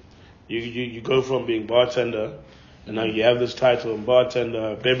obviously you go from being bartender, and now you have this title,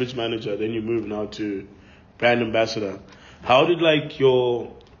 bartender, beverage manager, then you move now to brand ambassador. How did like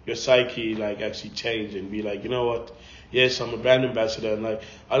your psyche like actually change and be like, you know what? Yes, I'm a brand ambassador, and like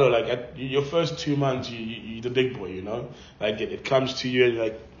I don't know, like your first 2 months, you're the big boy, you know. Like it comes to you and you're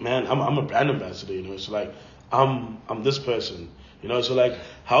like, man, I'm a brand ambassador, you know. So like I'm this person, you know. So like,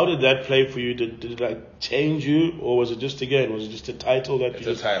 how did that play for you? Did it like change you, or was it just a title that you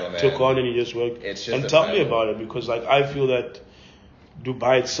just took on and you just worked? It's just and tell me about it, because like I feel that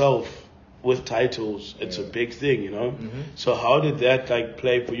Dubai itself, with titles, it's a big thing, you know. So how did that like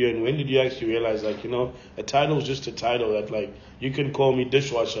play for you, and when did you actually realize like, you know, a title is just a title, that like you can call me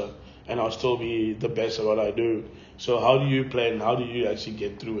dishwasher and I'll still be the best at what I do? So how do you play, and how do you actually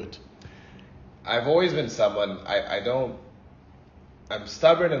get through it? I've always been someone, I'm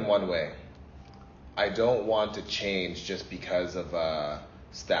stubborn in one way. I don't want to change just because of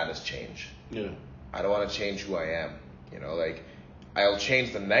status change. I don't want to change who I am, you know, like I'll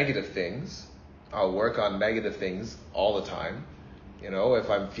change the negative things. I'll work on negative things all the time. You know, if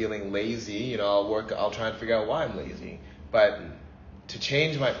I'm feeling lazy, you know, I'll try and figure out why I'm lazy. But to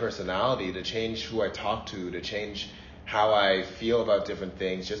change my personality, to change who I talk to change how I feel about different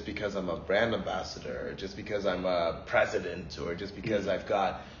things, just because I'm a brand ambassador, or just because I'm a president, or just because I've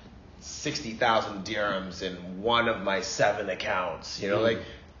got 60,000 dirhams in one of my 7 accounts, you know, like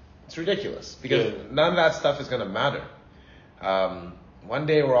it's ridiculous, because none of that stuff is going to matter. One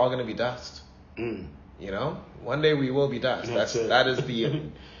day we're all going to be dust. You know, one day we will be dust. That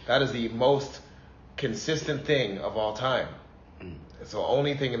is the most consistent thing of all time. It's the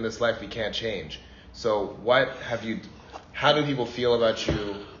only thing in this life we can't change. So how do people feel about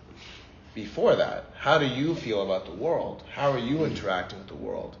you before that? How do you feel about the world? How are you interacting with the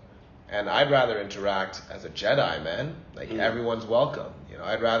world? And I'd rather interact as a Jedi, man. Like everyone's welcome. You know,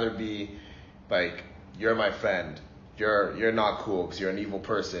 I'd rather be like, you're my friend. You're not cool because you're an evil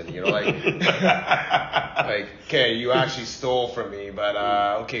person, you know, like, like, okay, you actually stole from me, but,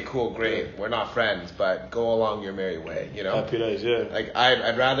 okay, cool, great, we're not friends, but go along your merry way, you know? Happy days, yeah. Like,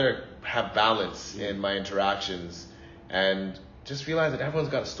 I'd rather have balance in my interactions, and just realize that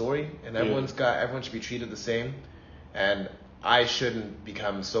everyone's got a story, and everyone should be treated the same, and I shouldn't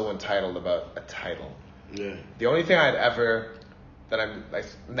become so entitled about a title. The only thing I'd ever that I'm like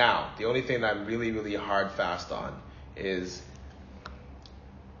now, the only thing that I'm really, really hard fast on is,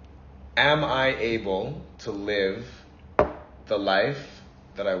 am I able to live the life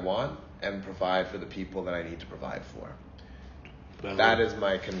that I want and provide for the people that I need to provide for?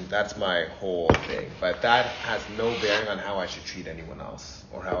 That's my whole thing. But that has no bearing on how I should treat anyone else,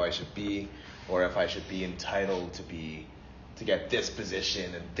 or how I should be, or if I should be entitled to get this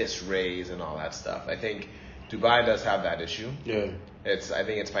position and this raise and all that stuff. I think Dubai does have that issue. Yeah. I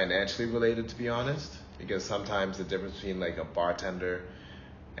think it's financially related, to be honest, because sometimes the difference between like a bartender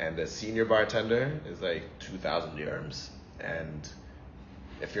and a senior bartender is like 2,000 dirhams, and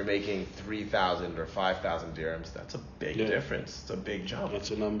if you're making 3,000 or 5,000 dirhams, that's a big difference. It's a big jump. That's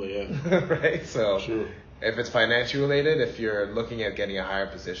a number, yeah. Right? So sure. If it's financially related, if you're looking at getting a higher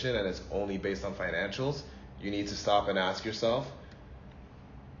position and it's only based on financials, you need to stop and ask yourself,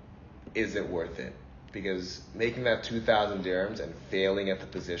 is it worth it? Because making that 2,000 dirhams and failing at the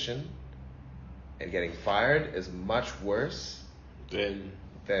position and getting fired is much worse than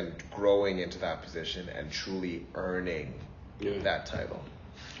growing into that position and truly earning that title.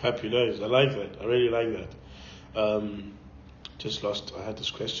 Happy days. I like that. I really like that. I had this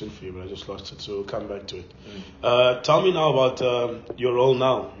question for you, but I just lost it, so we'll come back to it. Tell me now about your role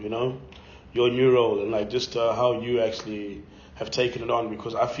now, your new role, and like just how you actually have taken it on,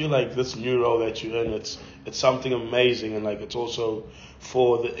 because I feel like this new role that you're in, it's something amazing, and like it's also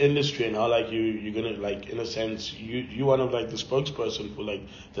for the industry, and how like you're gonna, like, in a sense, you one of like the spokesperson for like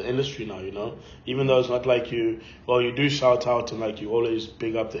the industry now, even though it's not like you do shout out and like you always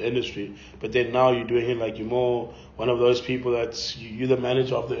big up the industry, but then now you're doing it like you're more one of those people that's you're the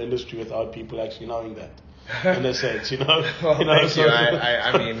manager of the industry without people actually knowing that. In a sense, Well, thank you.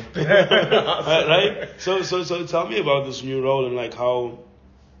 I mean, right? So tell me about this new role and like how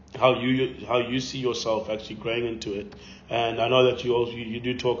you see yourself actually growing into it. And I know that you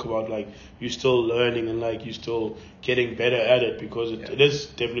do talk about like you're still learning and like you're still getting better at it, because it is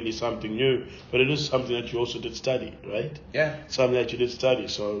definitely something new, but it is something that you also did study, right? Yeah. Something that you did study.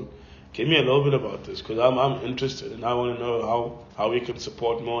 So give me a little bit about this, because I'm interested and I want to know how we can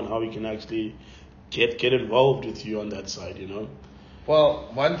support more and how we can actually get involved with you on that side, Well,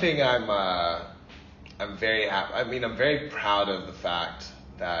 one thing I'm very happy. I mean, I'm very proud of the fact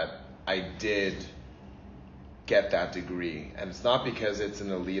that I did get that degree, and it's not because it's an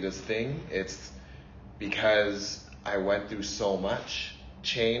elitist thing. It's because I went through so much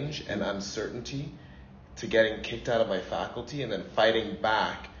change and uncertainty to getting kicked out of my faculty and then fighting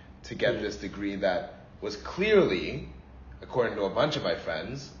back to get this degree that was clearly, according to a bunch of my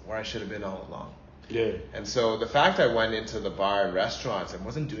friends, where I should have been all along. Yeah. And so the fact I went into the bar and restaurants and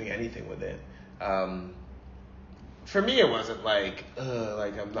wasn't doing anything with it, for me it wasn't like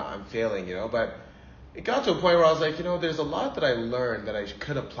I'm failing, but it got to a point where I was like, there's a lot that I learned that I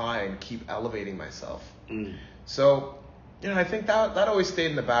could apply and keep elevating myself. So, I think that always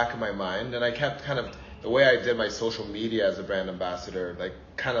stayed in the back of my mind, and I kept kind of, the way I did my social media as a brand ambassador, like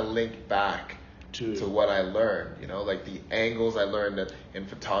kind of linked back to what I learned, like the angles I learned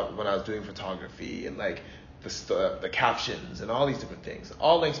when I was doing photography, and like the captions and all these different things,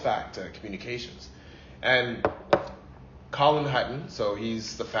 all links back to communications. And Colin Hutton, so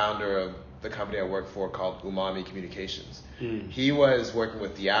he's the founder of the company I work for called Umami Communications. He was working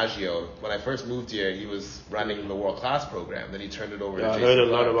with Diageo. When I first moved here, he was running the World Class program. Then he turned it over to Jason I heard a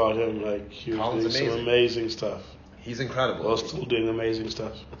Clark. lot about him. Like, he was doing some amazing stuff. He's incredible. Well, still doing amazing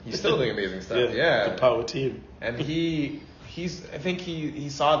stuff. He's still doing amazing stuff. Yeah. The power team. And I think he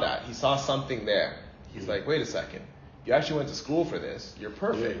saw that. He saw something there. He's like, wait a second. You actually went to school for this. You're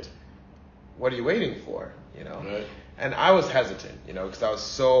perfect. Yeah. What are you waiting for? Right. And I was hesitant, because I was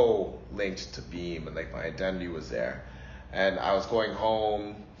so linked to Beam and like my identity was there. And I was going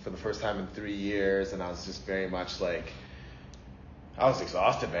home for the first time in 3 years, and I was just very much like, I was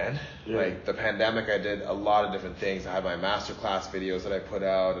exhausted, man. Yeah. Like the pandemic, I did a lot of different things. I had my masterclass videos that I put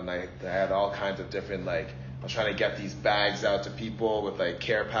out, and I had all kinds of different, like, I was trying to get these bags out to people with like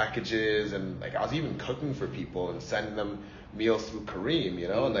care packages, and like I was even cooking for people and sending them meals through Careem,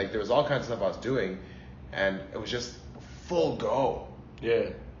 and like there was all kinds of stuff I was doing, and it was just full go. Yeah.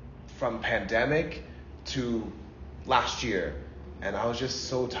 From pandemic to last year, and I was just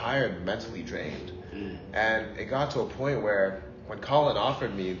so tired, mentally drained. And it got to a point where when Colin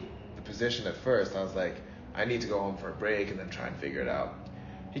offered me the position at first, I was like, I need to go home for a break and then try and figure it out.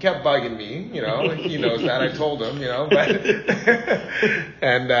 He kept bugging me, he knows that, I told him, but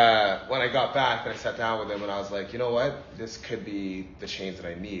and when I got back, I sat down with him and I was like, you know what, this could be the change that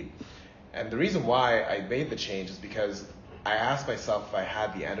I need. And the reason why I made the change is because I asked myself if I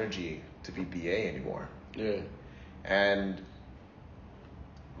had the energy to be BA anymore. Yeah. And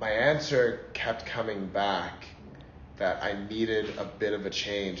my answer kept coming back that I needed a bit of a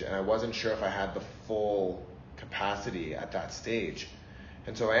change, and I wasn't sure if I had the full capacity at that stage.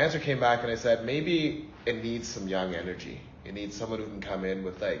 And so my answer came back, and I said, maybe it needs some young energy. It needs someone who can come in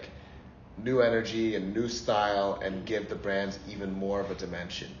with like new energy and new style and give the brands even more of a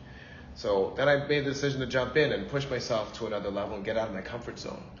dimension. So then I made the decision to jump in and push myself to another level and get out of my comfort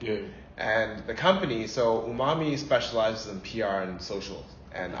zone. Yeah. And the company, so Umami specializes in PR and social,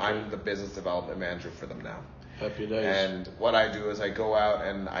 and I'm the business development manager for them now. Happy days. And what I do is I go out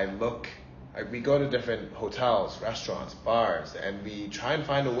and we go to different hotels, restaurants, bars, and we try and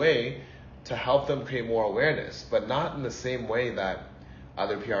find a way to help them create more awareness, but not in the same way that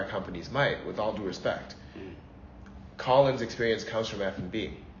other PR companies might, with all due respect. Colin's experience comes from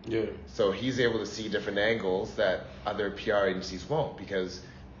F&B. Yeah. So he's able to see different angles that other PR agencies won't, because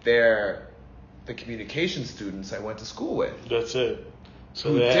they're the communication students I went to school with. That's it. So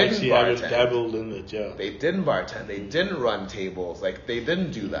Who they didn't actually bartend. haven't dabbled in it, yeah. They didn't bartend. They didn't run tables. Like, they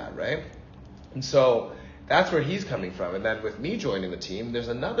didn't do that, right? And so that's where he's coming from. And then with me joining the team, there's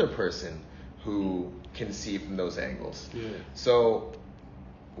another person who can see from those angles. Yeah. So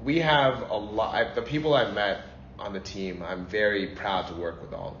we have a lot. The people I've met on the team, I'm very proud to work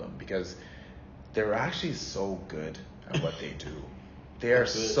with all of them, because they're actually so good at what they do. They are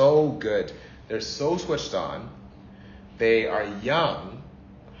so good. They're so switched on. They are young,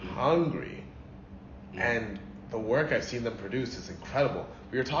 hungry, and the work I've seen them produce is incredible.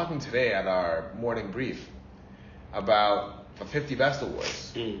 We were talking today at our morning brief about the 50 Best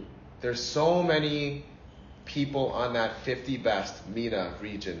Awards. There's so many people on that 50 Best MENA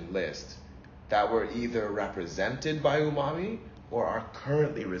region list that were either represented by Umami or are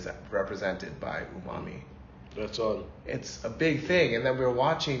currently represented by Umami. That's on. It's a big thing. And then we're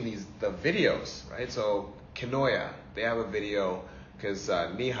watching the videos, right? So Kinoya, they have a video because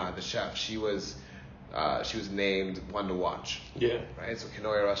Niha, the chef, she was named one to watch. Yeah. Right? So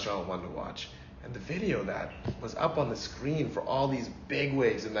Kinoya restaurant, one to watch. And the video that was up on the screen for all these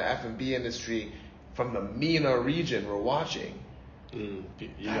bigwigs in the F&B industry from the MENA region were watching.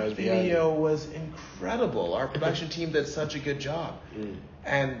 That video was incredible. Our production team did such a good job.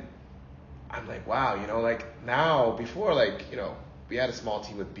 And I'm like, wow, like now, before, like, we had a small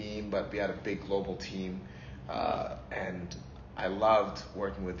team with Beam, but we had a big global team. And I loved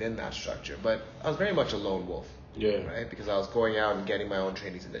working within that structure. But I was very much a lone wolf. Yeah. Right? Because I was going out and getting my own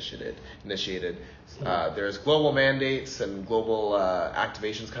trainings initiated. There's global mandates and global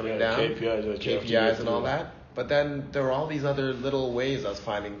activations coming down. KPIs and all that. But then there were all these other little ways I was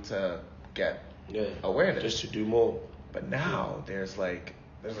finding to get awareness. Just to do more. But now there's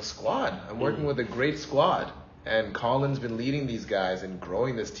a squad. I'm working with a great squad. And Colin's been leading these guys and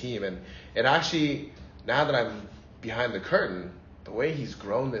growing this team. And it actually, now that I'm behind the curtain, the way he's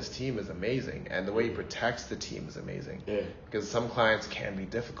grown this team is amazing. And the way he protects the team is amazing. Yeah. Because some clients can be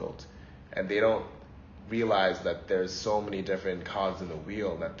difficult. And they don't realize that there's so many different cogs in the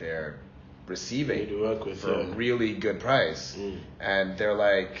wheel that they're receiving to work with, for a really good price. And they're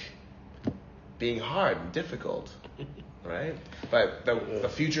like being hard and difficult. Right? But the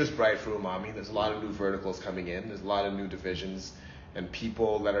future's bright for Umami. There's a lot of new verticals coming in. There's a lot of new divisions and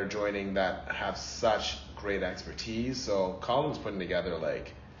people that are joining that have such great expertise. So Colin's putting together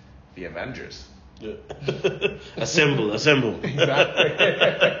like the Avengers. Yeah. Assemble. Exactly.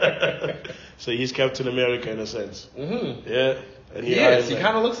 So he's Captain America in a sense. Mm-hmm. Yeah. And he is. He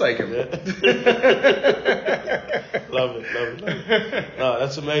kind of looks like him. Yeah. Love it. No,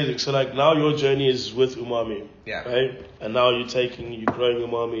 that's amazing. So like now your journey is with Umami. Yeah. Right? And now you're growing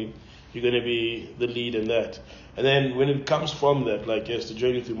Umami. You're going to be the lead in that. And then when it comes from that, like, yes, the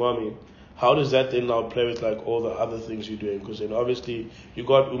journey with Umami, how does that then now play with like all the other things you're doing? Because then obviously you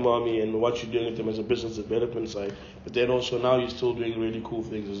got Umami and what you're doing with them as a business development side, but then also now you're still doing really cool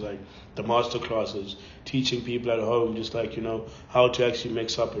things. It's like the master classes, teaching people at home just like, how to actually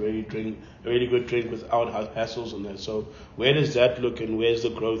mix up a really good drink without hassles and that. So where does that look and where's the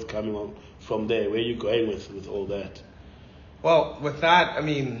growth coming on from there? Where are you going with all that? Well, with that, I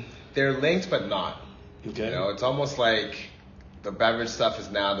mean, they're linked but not. Okay. It's almost like the beverage stuff is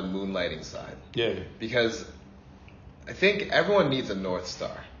now the moonlighting side. Yeah. Because I think everyone needs a North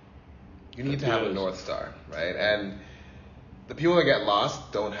Star. You need to have a North Star, right? And the people that get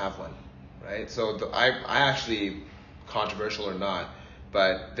lost don't have one, right? So I actually, controversial or not,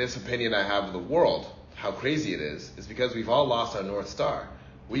 but this opinion I have of the world, how crazy it is because we've all lost our North Star.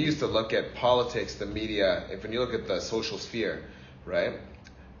 We used to look at politics, the media, when you look at the social sphere, right?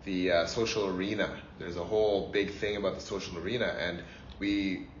 The social arena. There's a whole big thing about the social arena, and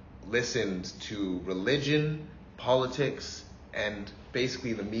we listened to religion, politics, and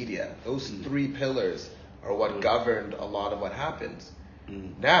basically the media. Those three pillars are what governed a lot of what happens.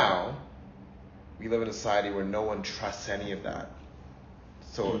 Now, we live in a society where no one trusts any of that.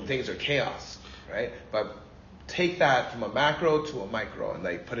 So things are chaos, right? But take that from a macro to a micro and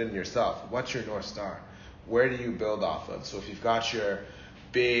like put it in yourself. What's your North Star? Where do you build off of? So if you've got your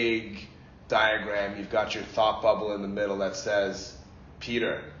big diagram, you've got your thought bubble in the middle that says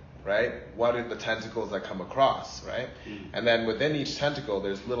Peter, right? What are the tentacles that come across, right? And then within each tentacle,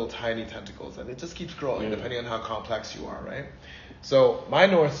 there's little tiny tentacles, and it just keeps growing depending on how complex you are, right? So my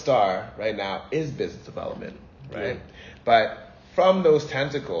North Star right now is business development, right? But from those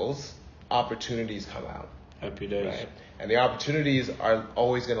tentacles, opportunities come out. Happy days. Right? And the opportunities are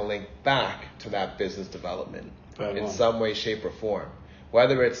always going to link back to that business development in some way, shape, or form.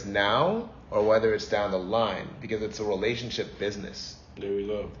 Whether it's now or whether it's down the line, because it's a relationship business. There we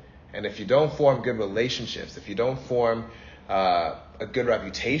go. And if you don't form good relationships, if you don't form a good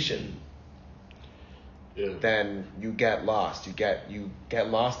reputation, then you get lost. You get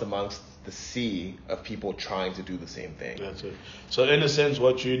lost amongst the sea of people trying to do the same thing. That's it. So in a sense,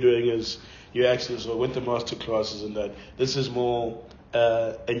 what you're doing is you actually, so with the master classes and that, this is more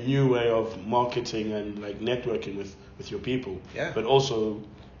a new way of marketing and like networking with your people. Yeah. But also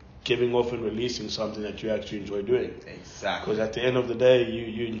giving off and releasing something that you actually enjoy doing. Exactly. Because at the end of the day,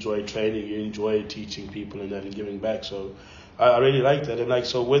 you enjoy training, you enjoy teaching people and that and giving back. So I really like that. And like,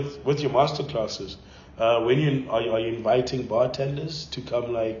 so with your master classes, when are you inviting bartenders to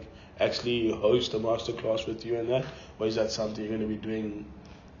come like actually host a master class with you and that? Or is that something you're going to be doing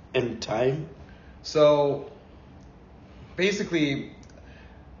in time? So basically,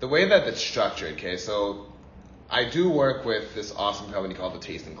 the way that it's structured, okay, so I do work with this awesome company called the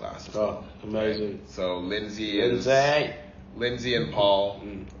Tasting Classes. Oh, amazing. Right? So Lindsay and Paul,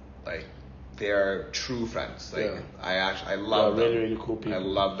 like, they are true friends. Like, I love them. Really, really cool people. I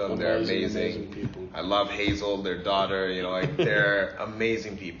love them. They're amazing people. I love Hazel, their daughter. You know, like, they're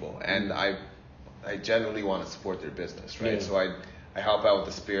amazing people, and I genuinely want to support their business, right? Yeah. So I help out with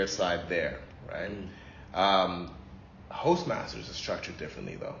the spirit side there, right? Hostmasters is structured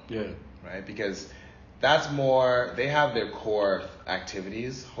differently though. Yeah. Right? Because that's more, they have their core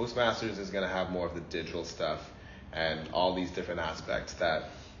activities. Hostmasters is going to have more of the digital stuff and all these different aspects that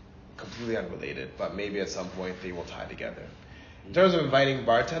completely unrelated, but maybe at some point they will tie together. In terms of inviting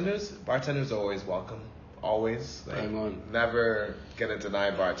bartenders are always welcome. Always. Like, never going to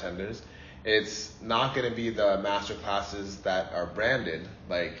deny bartenders. It's not going to be the master classes that are branded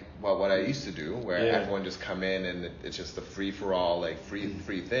like what I used to do, where everyone just come in and it's just a free for all, like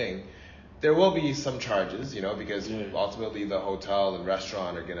free thing. There will be some charges, you know, because ultimately the hotel and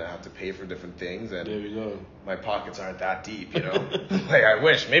restaurant are going to have to pay for different things, and there we go. My pockets aren't that deep, you know. Like, I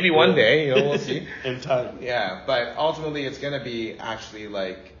wish. Maybe one day, you know, we'll see. In time. Yeah, but ultimately it's going to be actually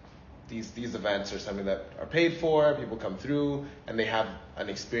like these events are something that are paid for, people come through, and they have an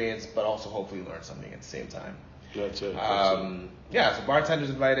experience, but also hopefully learn something at the same time. That's it. Yeah, so bartenders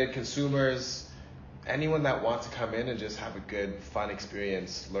invited, consumers, anyone that wants to come in and just have a good, fun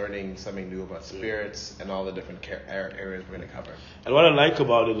experience, learning something new about spirits and all the different areas we're going to cover. And what I like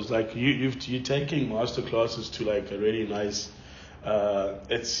about it is like you're taking master classes to like a really nice,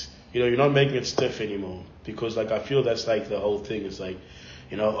 it's, you know, you're not making it stiff anymore, because like I feel that's like the whole thing is like,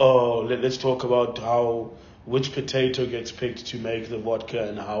 you know, let's talk about which potato gets picked to make the vodka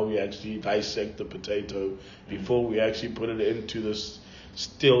and how we actually dissect the potato before we actually put it into this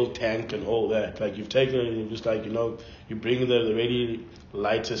still tank and all that. Like, you've taken it and you're just like, you know, you bring the really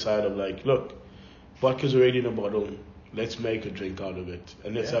lighter side of like, look, vodka's already in a bottle. Let's make a drink out of it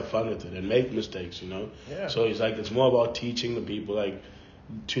and let's have fun with it and make mistakes, you know. Yeah. So it's like, it's more about teaching the people like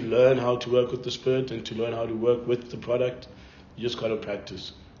to learn how to work with the spirit and to learn how to work with the product. You just gotta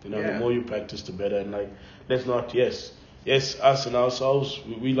practice. You know, the more you practice, the better. And like, let's not, yes, us and ourselves,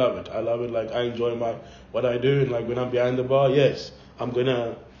 we love it. I love it. Like, I enjoy what I do. And like, when I'm behind the bar, yes, I'm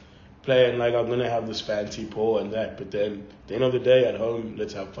gonna play and like, I'm gonna have this fancy pour and that. But then, at the end of the day, at home,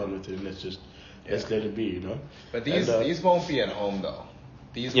 let's have fun with it and let's let it be, you know. But these won't be at home though.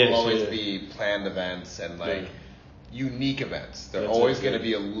 These will always be planned events and like unique events. They're always gonna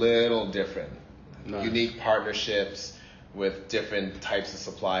be a little different. Nice. Unique partnerships with different types of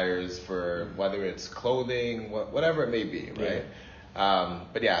suppliers for whether it's clothing, whatever it may be, right?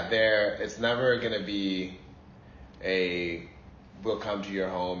 But yeah, it's never going to be we'll come to your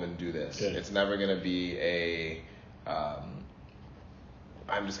home and do this. It's never going to be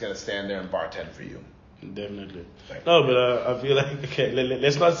I'm just going to stand there and bartend for you. Definitely. No, but I feel like, okay,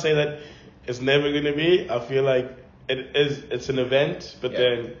 let's not say that it's never going to be. I feel like it's an event, but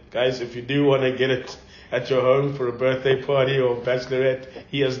then, guys, if you do want to get it at your home for a birthday party or bachelorette,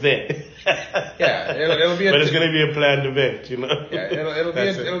 he is there. Yeah, it'll be. But it's going to be a planned event, you know. Yeah,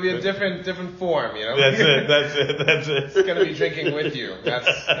 it'll be a different form, you know. That's it. It's gonna be drinking with you.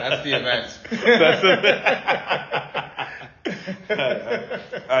 That's the event. That's it.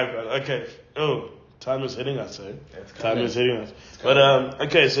 Alright, bro. Okay. Oh, time is hitting us, eh? Time is hitting us. But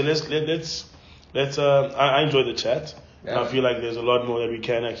okay, so let's. I enjoyed the chat. Yeah. And I feel like there's a lot more that we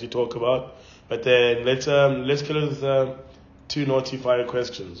can actually talk about. But then let's kill it with 2 naughty fire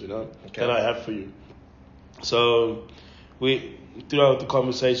questions, you know, that I have for you. So throughout the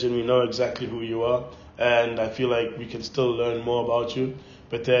conversation, we know exactly who you are, and I feel like we can still learn more about you.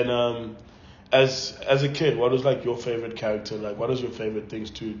 But then, as a kid, what was like your favorite character? Like, what was your favorite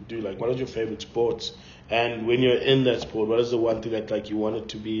things to do? Like, what was your favorite sports? And when you're in that sport, what is the one thing that like you wanted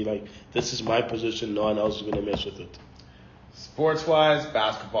to be like? This is my position. No one else is gonna mess with it. Sports-wise,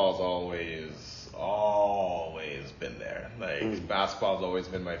 basketball's always been there. Like basketball's always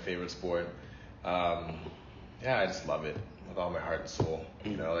been my favorite sport. Yeah, I just love it with all my heart and soul.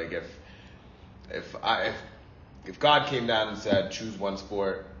 You know, like if God came down and said choose one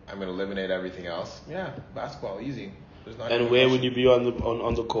sport, I'm gonna eliminate everything else. Yeah, basketball, easy. And where would you be on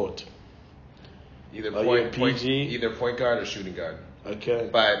the court? Either either point guard or shooting guard. Okay.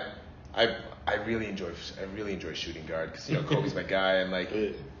 But I really enjoy shooting guard because Kobe's my guy, and like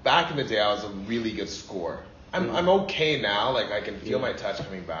back in the day I was a really good scorer. I'm okay now, like I can feel my touch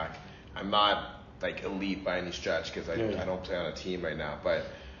coming back. I'm not like elite by any stretch because I don't play on a team right now, but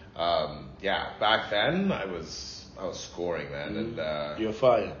back then I was scoring, man, and you're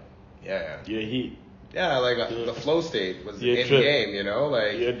fire. Yeah. You're heat. Yeah, like the flow state was in game, you know,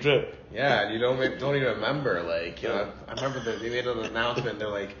 like you're drip. Yeah, and you don't even remember, like, you know, I remember they made an announcement, they're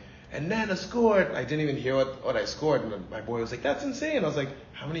like, and Nana scored. I didn't even hear what I scored, and my boy was like, that's insane. I was like,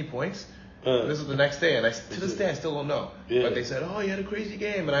 how many points? This was the next day, and to this day I still don't know. Yeah. But they said, oh, you had a crazy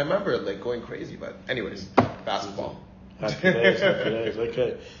game, and I remember like going crazy. But anyways, basketball. Happy days,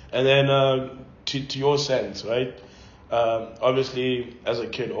 okay. And then to your sense, right? Obviously, as a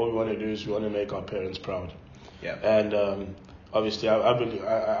kid, all we want to do is we want to make our parents proud. Yeah. And obviously,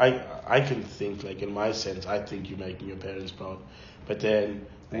 I can think, like in my sense, I think you're making your parents proud. But then,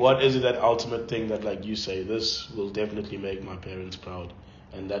 what is it that ultimate thing that like you say, this will definitely make my parents proud,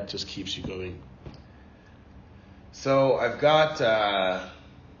 and that just keeps you going? So I've got,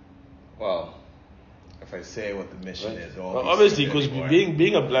 if I say what the mission is, obviously, because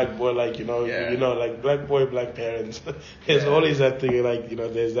being a black boy, like like black boy, black parents, there's always that thing, like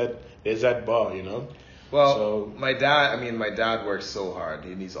there's that bar, you know. Well, so, my dad works so hard,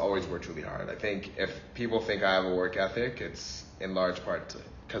 and he's always worked really hard. I think if people think I have a work ethic, it's in large part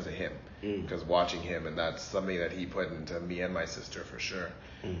because of him, because watching him, and that's something that he put into me and my sister for sure.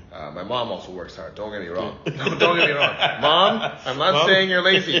 My mom also works hard. Don't get me wrong. Don't get me wrong, Mom. I'm not saying you're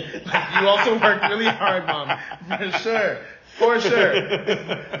lazy. You also work really hard, Mom, for sure.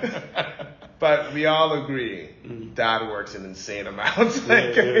 But we all agree, Dad works in insane amounts.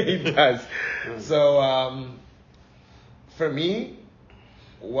 He does. So for me,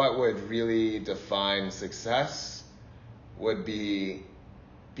 what would really define success would be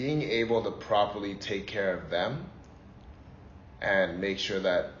being able to properly take care of them and make sure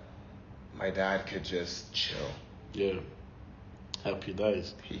that my dad could just chill. Yeah. Happy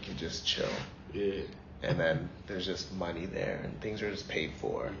days. He could just chill. Yeah. And then there's just money there and things are just paid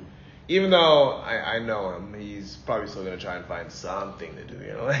for. Even though I know him, he's probably still going to try and find something to do,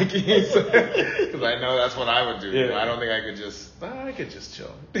 you know, like because I know that's what I would do. Yeah. I don't think I could just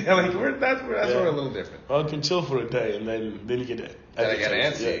chill. Like that's where we're a little different. Well, I can chill for a day and then you get I get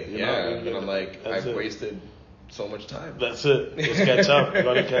antsy. And I'm like, I've wasted so much time. That's it. Let's catch up. I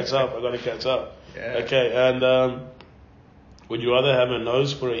gotta catch up. Yeah. Okay, and would you rather have a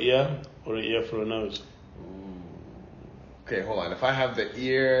nose for an ear or an ear for a nose? Okay, hold on. If I have the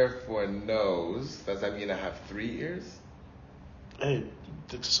ear for a nose, does that mean I have 3 ears? Hey,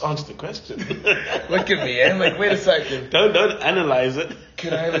 just answer the question. Look at me, I'm like, wait a second. Don't analyze it.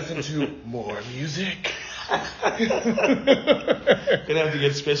 Can I listen to more music? Gonna have to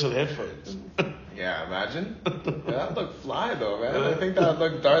get special headphones. Yeah, imagine. That'd look fly though, man. I think that'd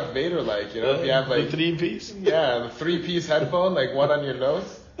look Darth Vader like, you know, if you have like the 3-piece. Yeah, the 3-piece headphone, like one on your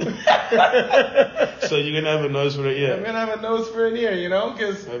nose. So you're gonna have a nose for an ear. I'm gonna have a nose for an ear, you know,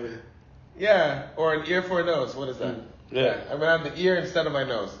 because or an ear for a nose. What is that? Yeah. I'm gonna have the ear instead of my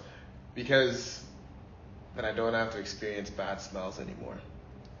nose, because then I don't have to experience bad smells anymore.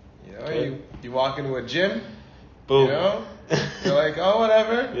 You know, you walk into a gym. Boom. You know, you're like, oh,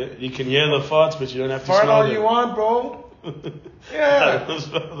 whatever. Yeah, you can hear the farts, but you don't have to fart smell all them. you want, bro. Yeah. I don't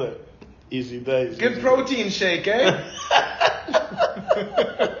smell that. Easy days. Good protein shake, eh?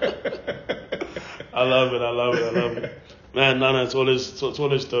 I love it. Man, Nana, it's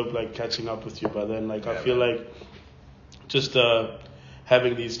always dope, like, catching up with you, brother. And, like, I feel like just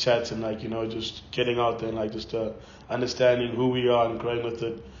having these chats and, like, just getting out there and, like, just understanding who we are and growing with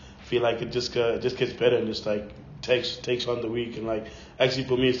it. I feel like it just gets better and just, like, takes on the week. And, like, actually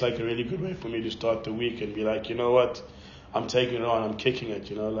for me, it's, like, a really good way for me to start the week and be like, you know what? I'm taking it on. I'm kicking it,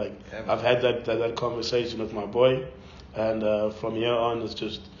 like, I've had that conversation with my boy. And from here on, it's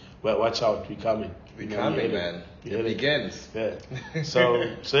just, well, watch out, we coming. We coming, man. It begins. Yeah. So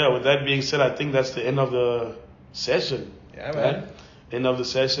yeah, with that being said, I think that's the end of the session. Yeah, man. End of the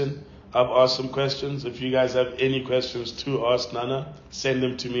session. I've asked some questions. If you guys have any questions to ask Nana, send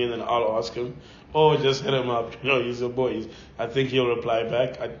them to me and then I'll ask him. Or just hit him up. He's a boy. I think he'll reply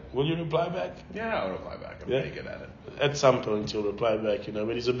back. Will you reply back? Yeah, I'll reply back. I'm pretty good at it. At some point he'll reply back,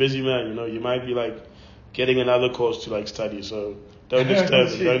 But he's a busy man, You might be like getting another course to like study, so don't disturb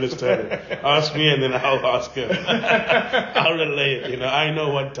him. Ask me and then I'll ask him. I'll relay it, I know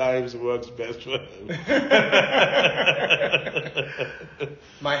what times works best for him.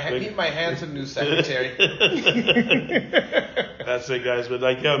 Meet my handsome new secretary. That's it, guys. But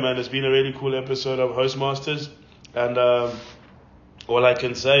man, it's been a really cool episode of Hostmasters. And all I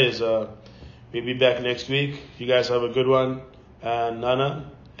can say is we'll be back next week. You guys have a good one. And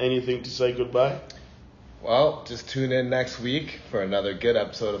Nana, anything to say goodbye? Well, just tune in next week for another good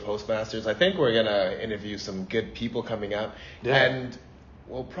episode of Hostmasters. I think we're going to interview some good people coming up. Yeah. And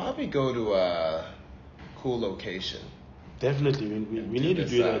we'll probably go to a cool location. Definitely. We need to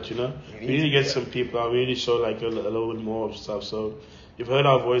do that, We need to get some people out. We need to show like a little bit more of stuff. So you've heard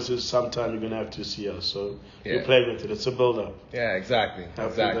our voices. Sometime you're going to have to see us. So we'll play with it. It's a build-up. Yeah, exactly.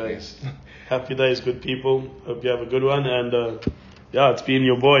 Days. Happy days, good people. Hope you have a good one. And it's been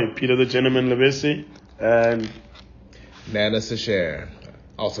your boy, Peter the Gentleman Levisi. And Nana Sasher,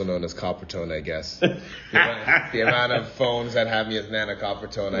 also known as Coppertone, I guess. the amount of phones that have me as Nana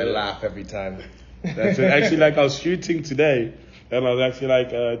Coppertone, I laugh every time. That's it. Actually, I was shooting today, and I was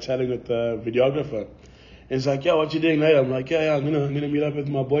actually chatting with the videographer. And he's like, "Yeah, what you doing later?" I'm like, "Yeah, I'm gonna meet up with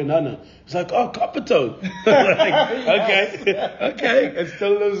my boy Nana." He's like, "Oh, Coppertone." Okay, it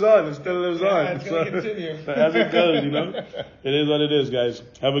still lives on. It's gonna continue. As it goes, It is what it is, guys.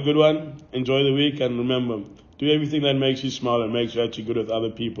 Have a good one. Enjoy the week, and remember, do everything that makes you smile and makes you actually good with other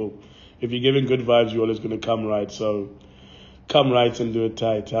people. If you're giving good vibes, you're always gonna come right. So come right and do it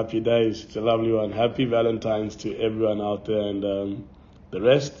tight. Happy days. It's a lovely one. Happy Valentine's to everyone out there, and the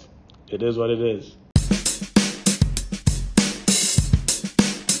rest, it is what it is.